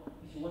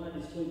 if you want to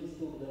destroy this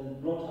people,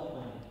 then blot out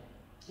my name.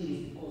 It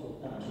is because of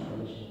that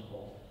revelation of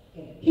God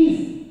and His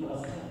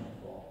understanding of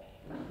God.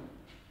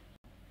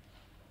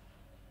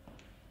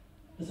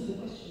 And so the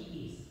question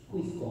is, who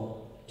is God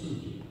to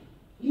you?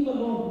 You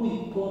alone, who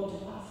is God to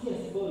us?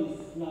 Yes, God is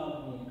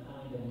loving and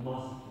kind and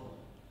merciful.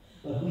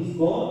 But who is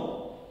God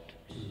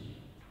to you?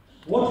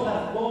 What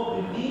has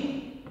God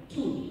revealed to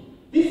you?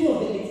 This was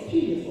the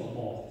experience of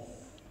Moses.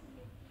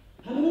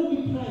 I may not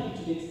be private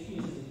to the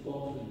experiences of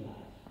God through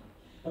life.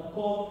 But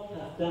God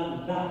has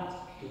done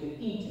that to the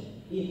intent.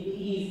 His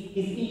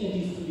intent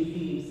is to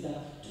reveal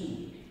Himself to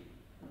you.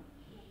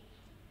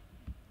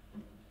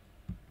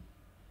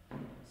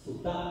 So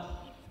that,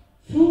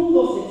 through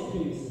those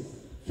experiences,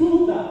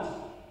 through that,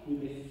 we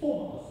may form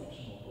a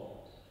perception of God.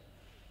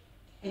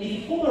 And if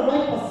you form a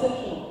right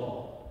perception of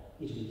God,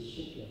 it will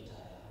shape your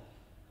entire life.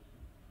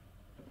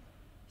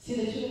 See,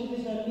 the children of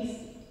Israel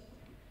missed it.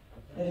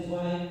 That is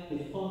why they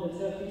found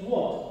themselves into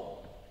what?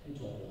 Into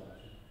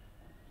idolatry.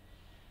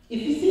 If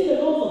you see the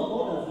laws of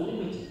God as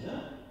limited,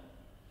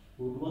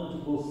 we would want to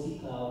go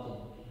seek out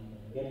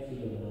and get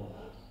freedom and all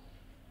that.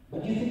 But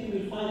do you think we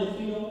will find the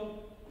freedom?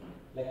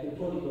 Like the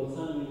prodigal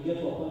son, we will get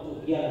to a point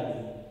of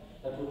realizing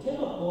that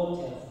whatever God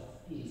tells us,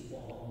 it is for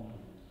our own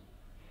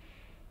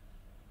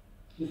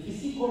good. If we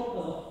see God as a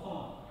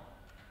father,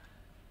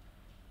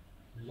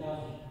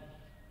 loving,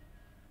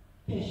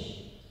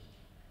 patient,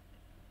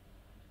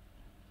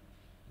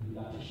 we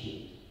will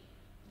appreciate.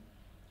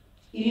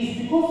 It is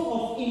because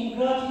of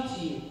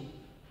ingratitude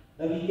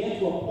that we get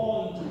to a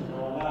point in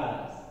our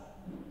lives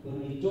when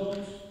we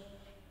don't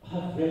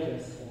have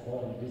reverence for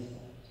God and respect.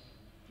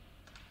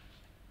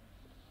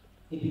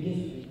 It begins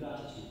with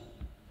ingratitude.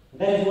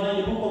 That is why in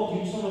the book of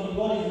Jkusda,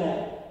 God is like,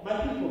 my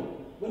people,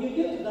 when you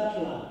get to that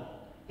land,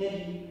 and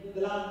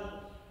the land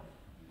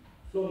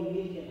flowing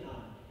milk and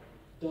honey,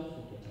 don't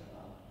forget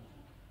about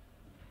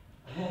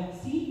me.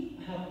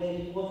 I have led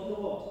you all through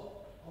the what?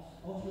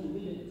 All through the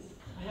wilderness.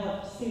 I have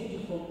saved you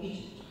from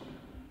Egypt.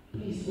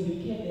 Please, when you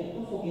get there,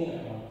 don't forget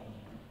about me.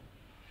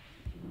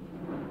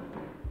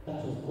 That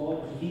was God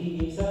revealing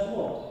Himself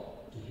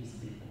what? To His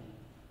people.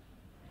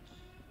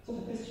 So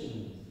the question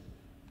is,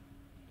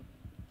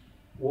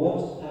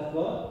 what has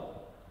God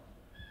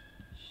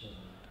shown?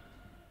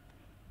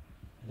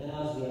 And then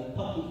as we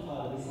unpack it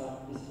further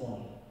this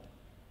morning,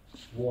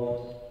 what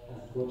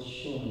has God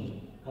shown you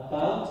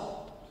about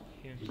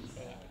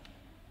Himself?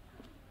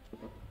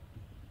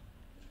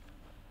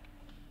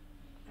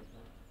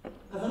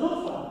 As an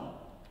orphan,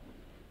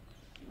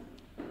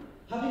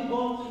 having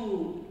gone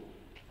through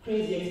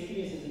crazy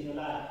experiences in your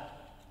life,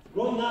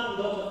 growing up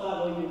without a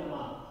father or even a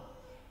mom,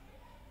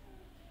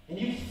 and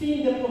you've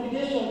seen the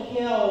providential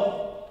care of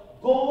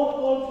God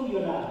all through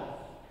your life.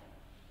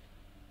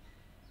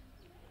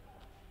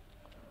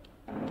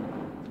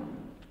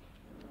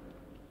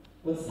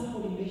 When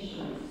somebody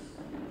mentions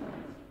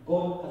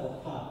God as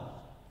a father,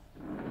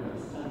 you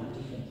understand it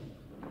differently.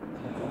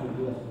 And somebody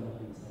who has grown up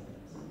in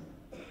silence.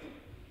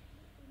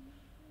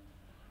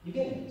 You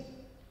get it?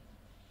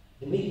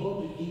 The way God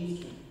reveals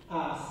to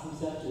us,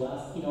 Himself to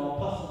us in our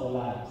personal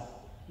lives,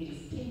 it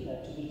is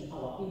tailored to meet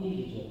our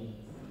individual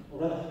needs. Or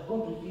rather,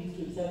 God reveals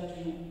to Himself to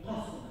you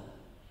personally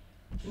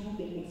through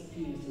the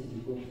experiences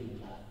you go through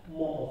in life,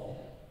 more often.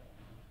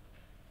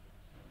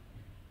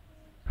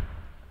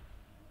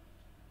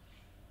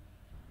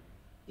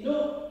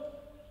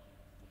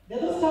 There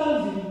are those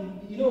times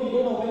you don't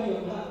know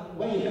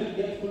when you're going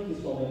to get school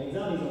fees from. An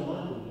exam is on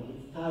Monday and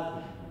it's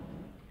Thursday.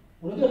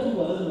 When you go to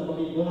work,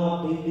 you don't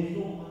have, there's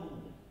no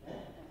Monday.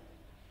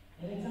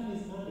 An exam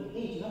is Monday.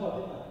 8, you have a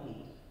paper at 8.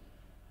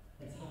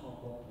 That's how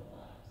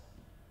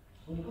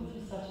When you go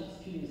through such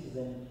experiences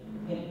and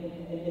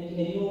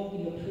you know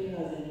in your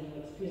prayers and in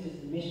your experiences,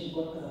 you mention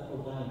God as a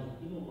provider.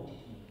 You know what it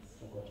means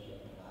for God to be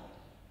a provider.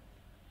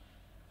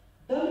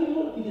 That will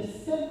not be the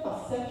same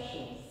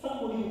perception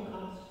somebody who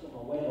comes from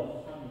a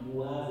well-off family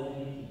who has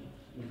everything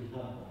in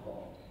behalf of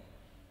God.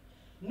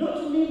 Not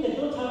to mean they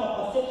don't have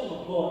a perception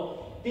of God.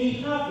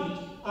 They have it,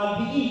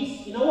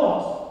 albeit in a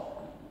what?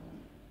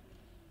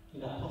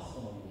 In a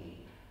personal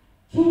way.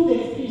 Through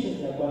the experiences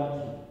they are going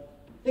through.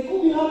 They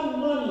could be having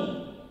money,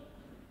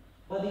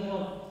 but they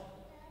have,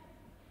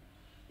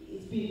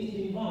 it's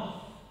been rough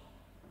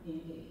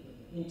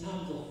in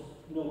terms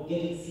of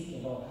getting sick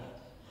and all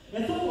that.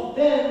 And so for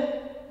them,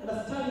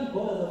 understanding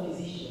God as a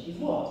physician is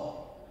what?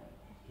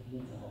 It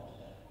means a lot to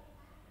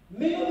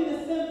them. May not be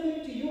the same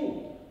thing to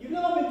you. You've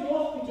never been to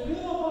hospital, you've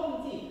never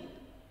gotten sick.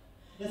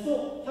 And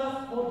so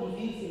first God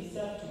reveals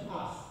himself to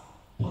us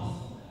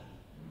personally.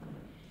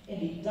 And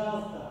he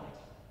does that.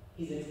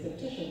 His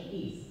expectation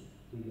is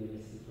we will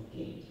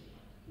reciprocate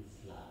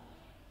his love.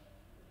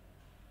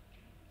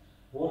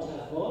 What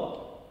has God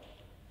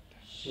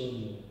shown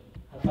you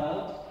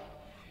about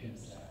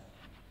himself?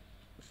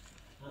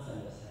 Answer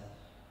yourself.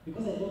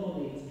 Because I don't know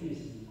the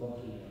experiences you've gone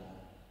through in your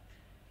life.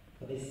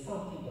 But there's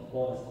something that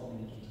God has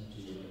communicated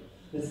to you.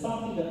 There's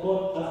something that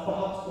God has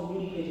perhaps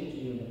communicated to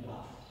you in the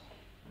past.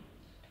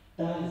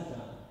 That is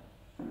done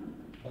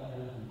by a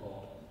loving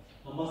God,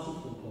 a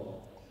merciful God,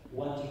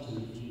 wanting to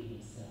reveal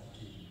himself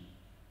to you.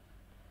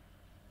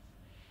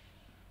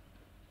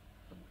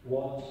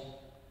 What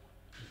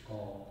is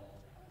God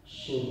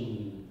showing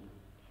you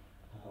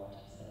about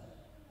himself?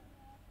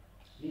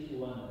 Little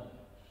wonder.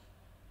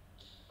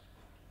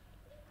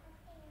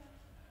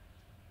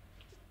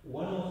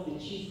 One of the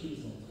chief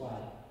reasons why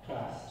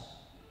Christ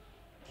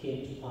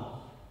came to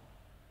earth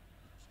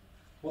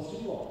was to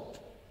do what?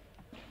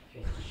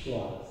 Was to show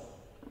us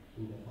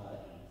who the Father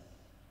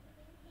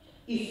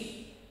is.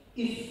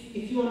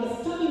 If your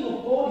understanding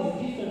of God is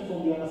different from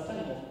the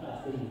understanding of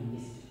Christ, then you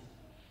missed it.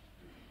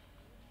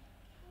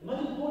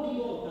 Imagine God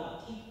did all that.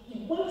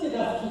 He wanted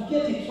us to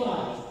get it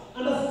right,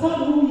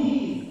 understand who he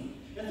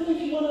is. And so if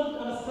you want to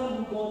understand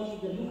who God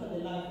is, then look at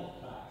the life of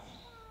Christ.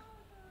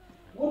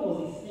 What was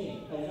his name?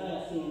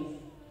 Isaiah says,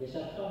 they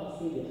shall come and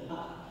say that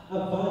a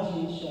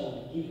virgin shall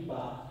give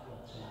birth to a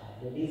child,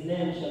 and his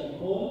name shall be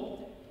called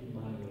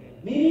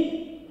Emmanuel.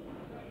 Meaning,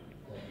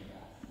 God is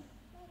us.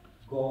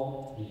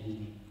 God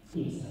revealed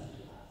himself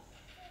to us.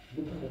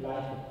 Look at the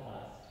life of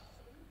Christ.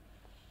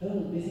 That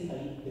was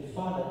basically the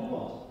Father. You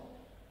what?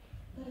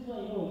 That is why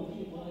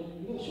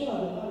sure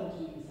the Father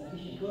to be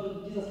sufficient.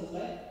 God, Jesus was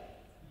like,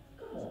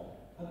 come on,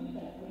 have you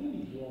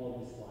been here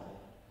all this while?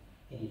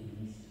 And you've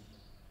missed it.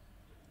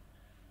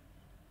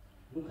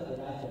 Look at the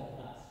life of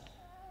Christ.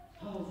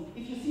 How is it?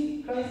 If you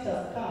see Christ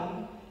has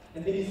come,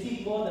 and then you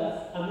see God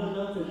as an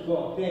unanswered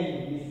God, then you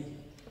missed it.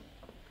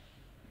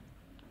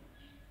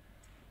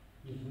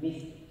 You've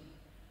missed it.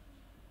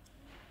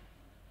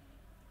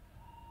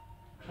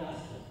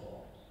 Christ was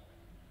God.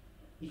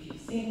 If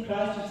you've seen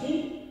Christ, you've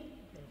seen.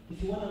 If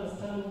you want to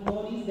understand who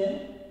God is, then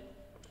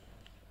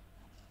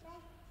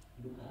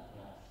look at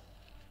Christ.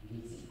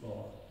 You will see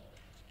God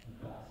in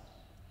Christ.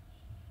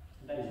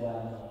 And that is why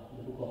now, in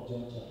the book of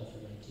John chapter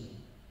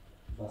 17,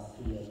 verse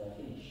 3, as I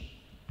finish,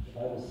 the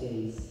Bible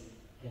says,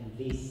 and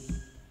this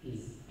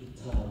is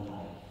eternal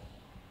life,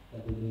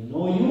 that we may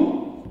know you,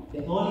 the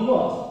only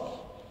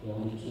what? The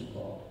only true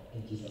God,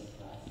 and Jesus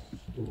Christ,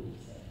 who we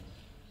sent.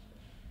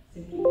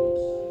 Simply the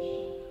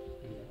illustration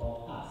is about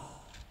us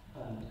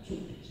having the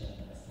true picture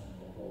and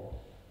understanding of God.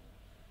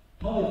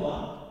 However,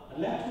 I'd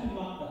like to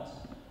remark that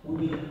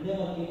we will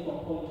never get to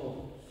a point of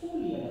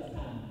fully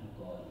understanding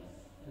who God is.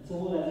 And so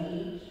what does it do?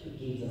 It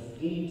gives us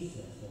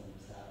glimpses of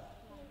himself.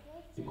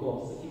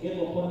 Because if you get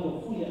to a point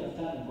of fully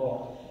understanding God,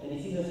 then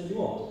he sees us to be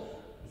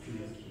what? He sees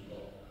us to be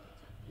God.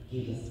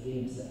 He gives us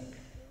glimpses.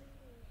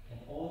 And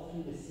all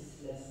through the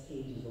ceaseless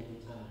ages of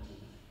eternity,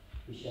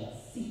 we shall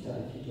sit at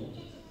the feet of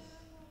Jesus.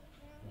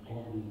 And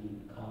God will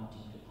be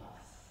recounting to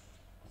us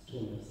the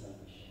story of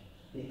salvation,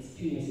 the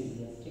experiences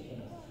he has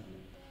taken us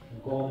through. And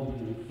God will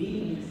be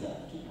revealing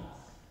himself to us.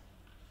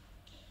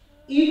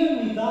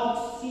 Even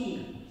without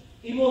seeing,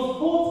 it was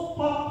God's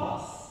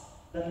purpose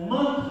that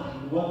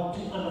mankind were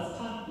to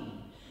understand him.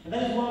 And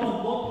that is one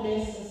of God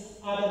places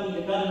Adam in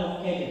the Garden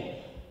of Eden.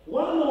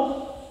 One of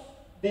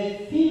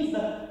the things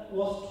that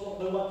were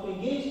to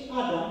engage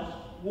Adam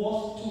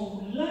was to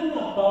learn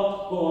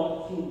about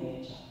God through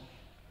nature.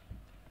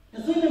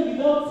 And so even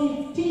without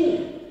seeing, still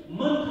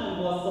mankind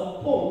we were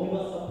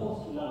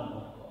supposed to learn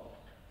about God.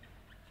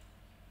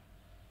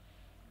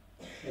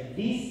 And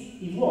this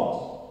is what?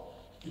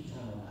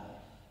 Eternal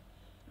life.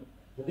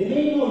 That they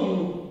may know you,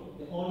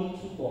 the only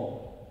true God,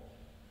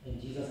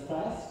 and Jesus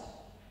Christ,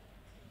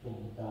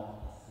 whom thou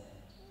hast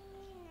sent.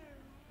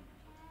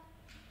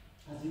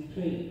 As we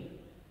pray,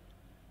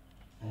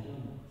 I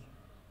don't know.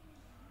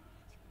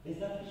 There's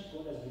that which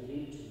God has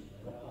revealed to me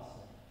as a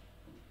person.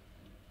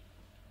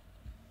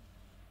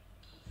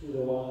 Through the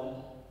word,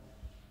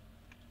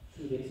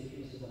 through the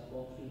experiences of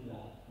God through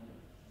life.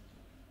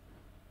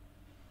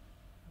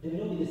 They may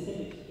not be the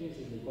same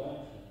experiences they're going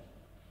through.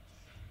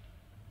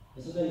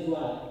 And so that is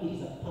why it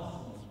is a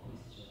personal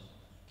question.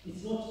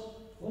 It's not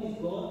what is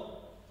God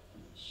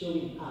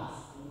showing us.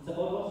 It's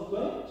about what is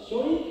God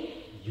showing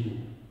you.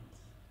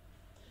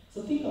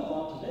 So think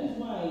about it. That is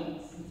why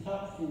it's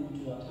helpful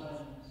to at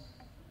times,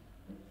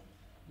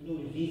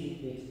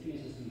 revisit the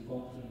experiences we've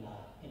gone through in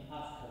life and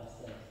ask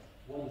ourselves,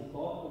 what is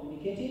God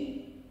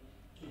communicating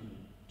to me?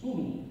 To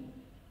me.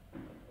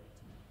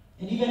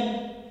 And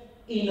even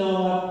in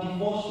our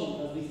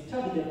devotion, as we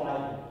study the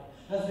Bible,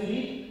 as we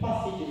read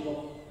passages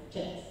of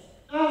text,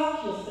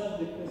 ask yourself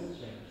the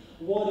question,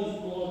 what is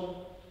God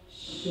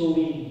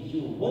showing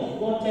you? What is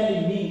God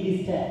telling me in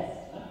this text?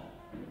 Huh?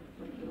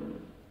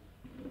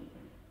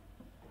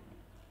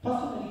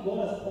 Personally,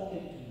 God has spoken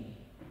to me.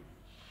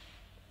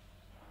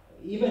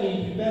 Even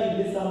in preparing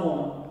this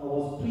sermon, I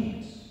was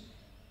pricked.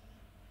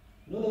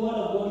 The word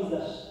of God is a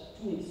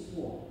two-edged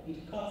sword.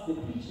 It cuts the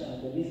preacher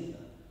and the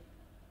listener.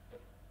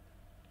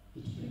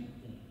 It pricked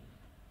me.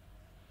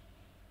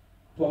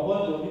 To a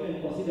point of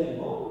even considering,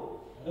 I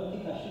don't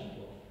think I should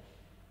go.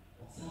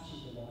 But such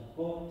is the word of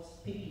God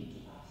speaking to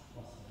us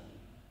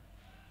personally.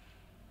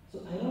 So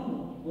I don't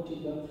know what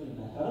you've gone through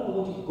in life. I don't know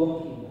what you've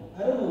gone through in life.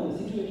 I don't know the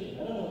situation.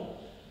 I don't know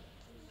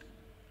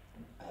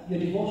your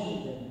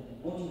devotions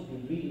and what you've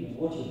been reading and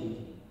what you're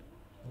reading.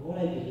 But what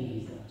I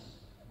believe is that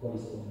God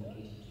is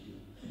communicating to you.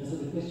 And so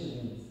the question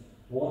is,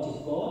 what is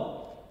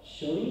God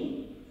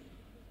showing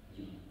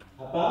you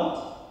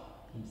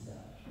about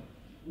Himself?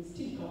 We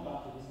still come back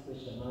to this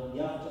question now in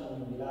the afternoon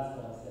when we ask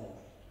ourselves,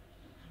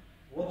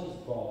 what is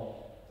God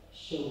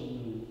showing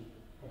you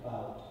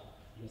about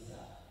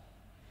yourself?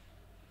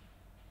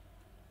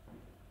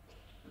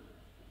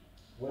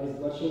 What is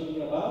God showing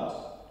you about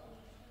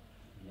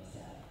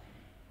yourself?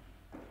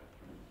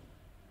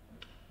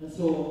 And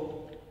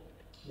so,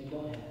 may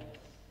God help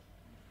us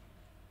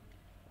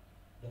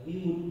that we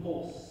would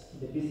pause in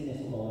the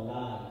business of our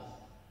lives,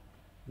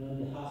 in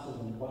the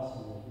hustle and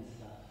bustle of this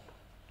life,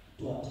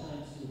 to at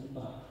times look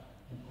back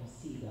and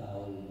consider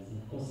our ways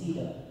and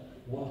consider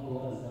what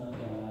God has done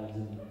to our lives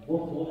and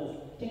what God has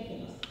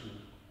taken us through.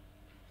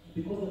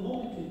 Because the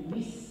moment we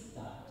miss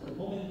that, the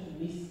moment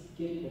we miss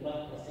getting the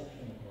right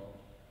perception of God,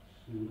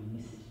 we will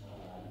miss it in our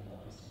life, in our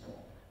Christian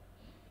walk.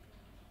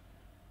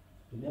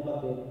 Remember,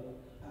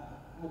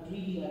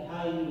 I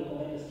highly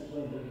recommend us to go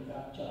and read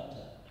that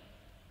chapter,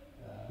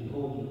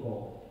 Behold Your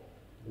God,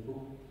 the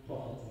book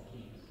Prophets and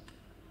Kings.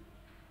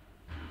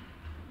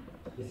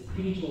 The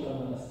spiritual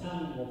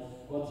understanding of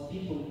God's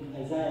people in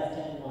Isaiah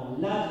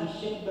 10:1 largely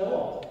shaped the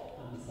world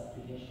and its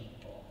apprehension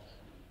of God.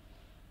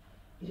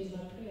 It is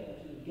my prayer that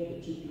we will get the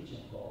true picture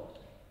of God,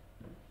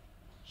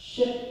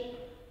 shaped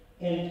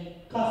and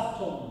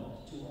customed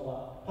to our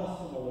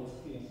personal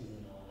experiences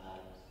in our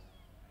lives.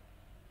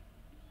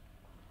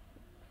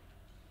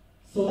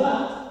 So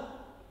that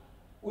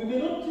we may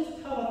not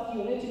just have a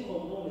theoretical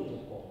knowledge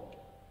of God,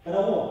 but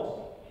a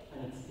what?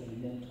 An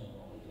experimental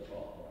knowledge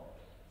about God.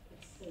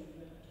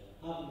 Experimental,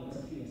 having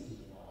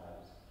experiences in our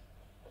lives.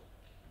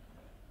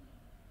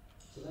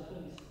 So that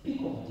when we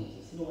speak of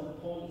Jesus, when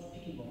Paul is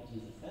speaking of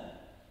Jesus,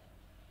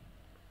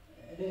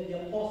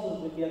 the apostles,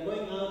 when they are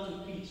going out to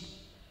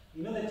preach,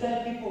 they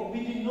tell people, we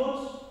did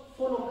not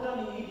follow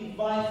cunningly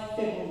devised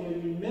fables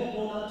when we made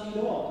known unto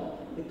the Lord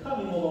the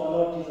coming of our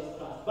Lord Jesus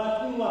Christ.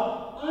 But we were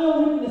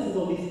eyewitnesses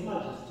of His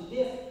majesty.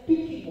 They are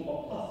speaking of a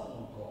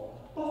personal God,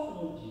 a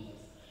personal Jesus.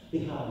 They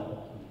have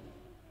what we do.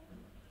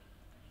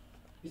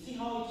 You see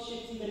how it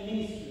shapes even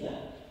ministry,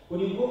 When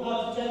you go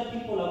out to tell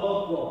people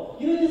about God,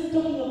 you're not just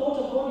talking about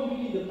a God you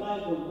read in the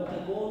Bible, but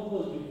a God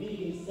who has revealed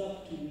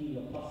Himself to me in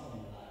your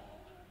personal life.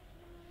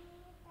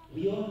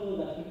 We all know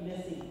that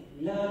witnessing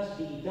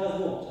largely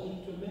does what?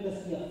 It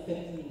tremendously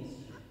affects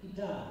ministry. It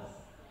does.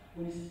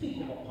 When you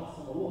speak of a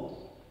personal what?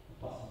 A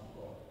personal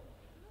God.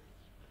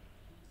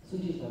 So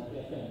it is my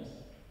prayer, friends,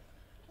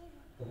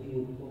 that we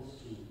will pause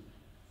to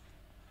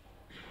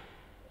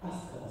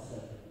ask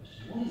ourselves the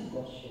question, what is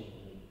God showing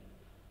me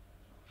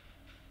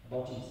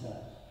about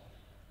Himself?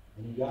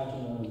 And in the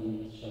afternoon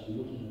we shall be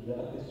looking at the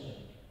other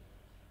question.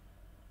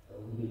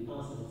 We will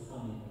answer the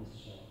same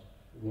question.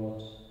 What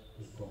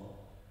is God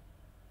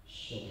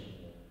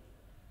showing you?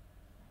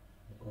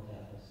 May God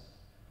help us.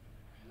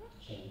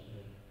 Shall we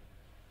pray?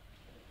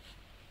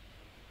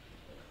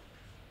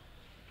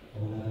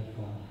 Our loving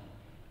Father,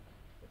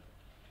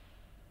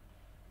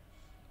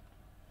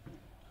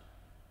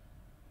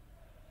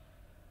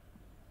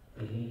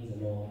 it means the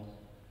Lord,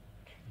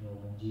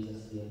 when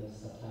Jesus gave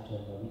us a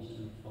title by which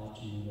to refer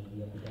to you when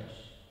we are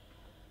production.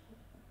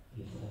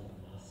 You full of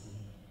mercy.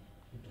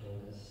 You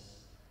told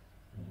us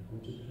when we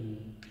go to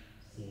pray,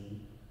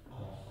 say,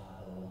 Our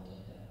Father who art in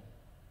heaven.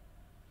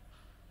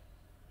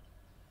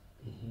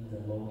 It means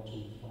the Lord to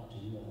refer to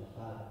you as a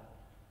Father.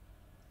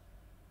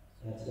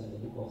 That's when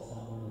the book of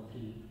Psalm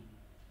 103,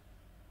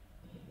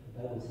 the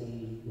Bible says,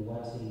 the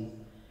word says,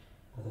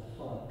 as a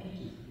father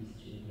pities his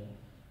children,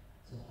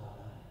 so have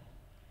I.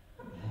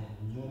 I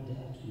have not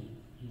dealt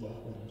with you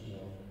according to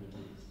your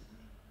iniquities.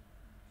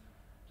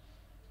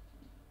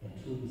 And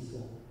truly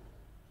so,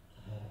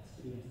 I have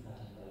experienced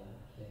that in my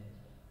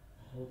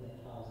know there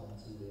are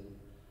thousands who will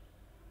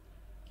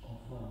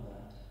confirm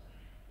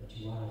that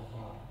you are a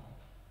father.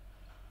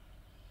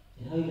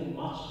 And how even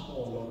much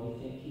more, Lord,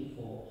 we thank you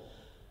for,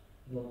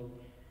 Lord,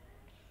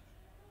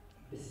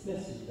 this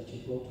message that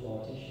you brought to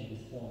our attention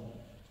this morning.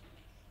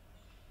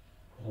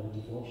 Our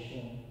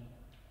devotion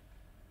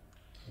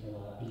and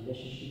our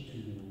relationship to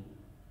you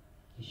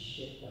is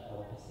shaped by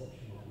our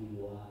perception of who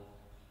you are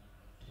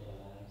to our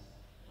lives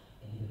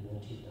and even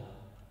what you've done.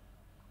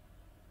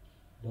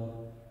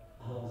 Lord,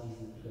 ours is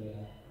the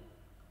prayer.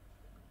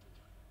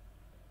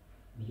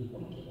 May you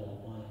quicken our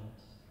mind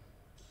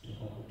to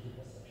have a true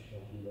perception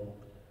of you,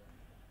 Lord.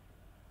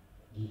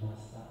 Give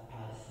us that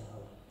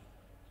eyesight.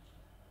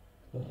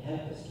 Lord,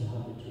 help us to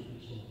have a true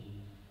picture of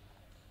you.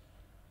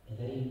 And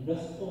that in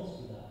response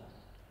to that,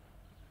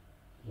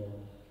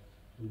 Lord,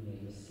 we may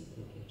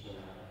reciprocate your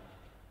love.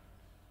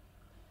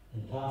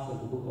 And thus, as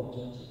the book of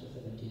John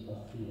chapter 17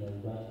 verse 3 has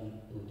rightly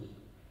put it,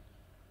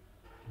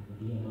 we will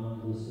be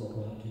among those who are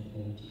going to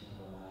inherit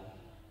eternal life.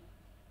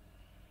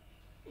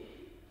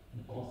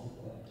 And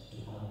consequent to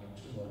having a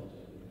true knowledge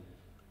of you.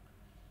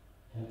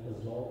 Help us,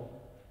 Lord,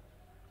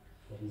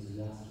 for this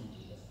we ask in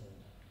Jesus' name.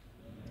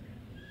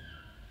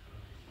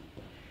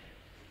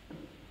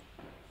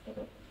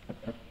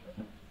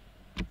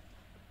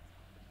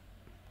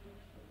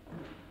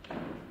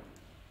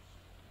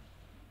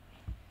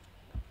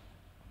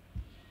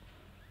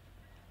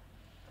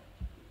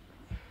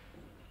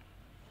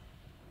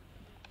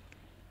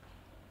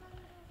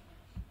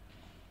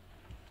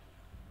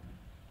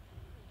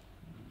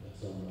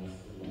 That's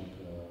almost like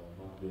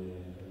the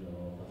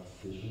first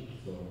session,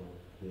 so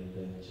the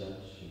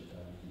church should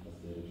give us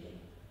direction.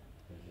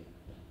 Thank you.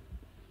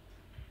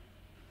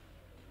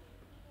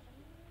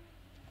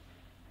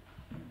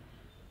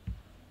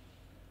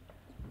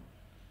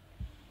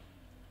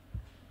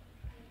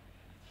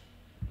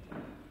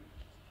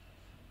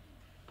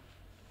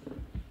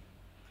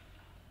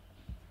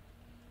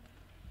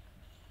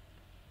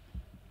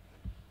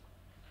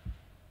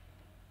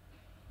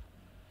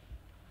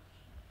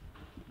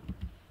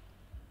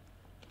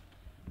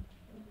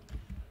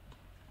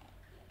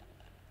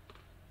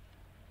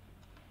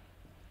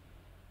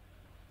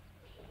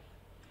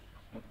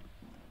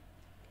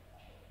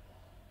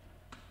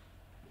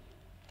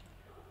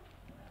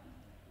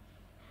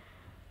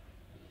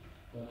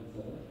 Happy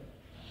Sabbath.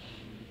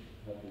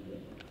 Happy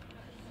day.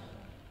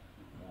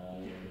 I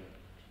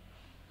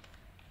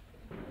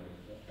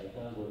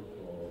thank God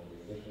for the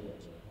session that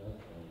we had,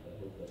 and I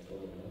hope that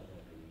all of us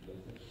have been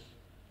blessed.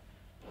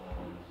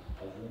 And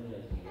as many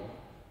as we are,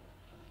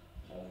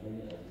 I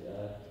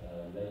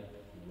would like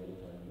to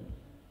welcome you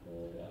for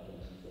the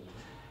afternoon session.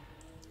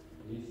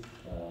 Please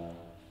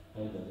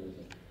find a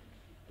reason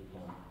to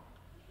come.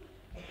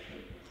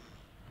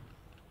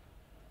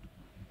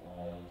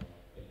 I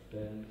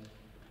extend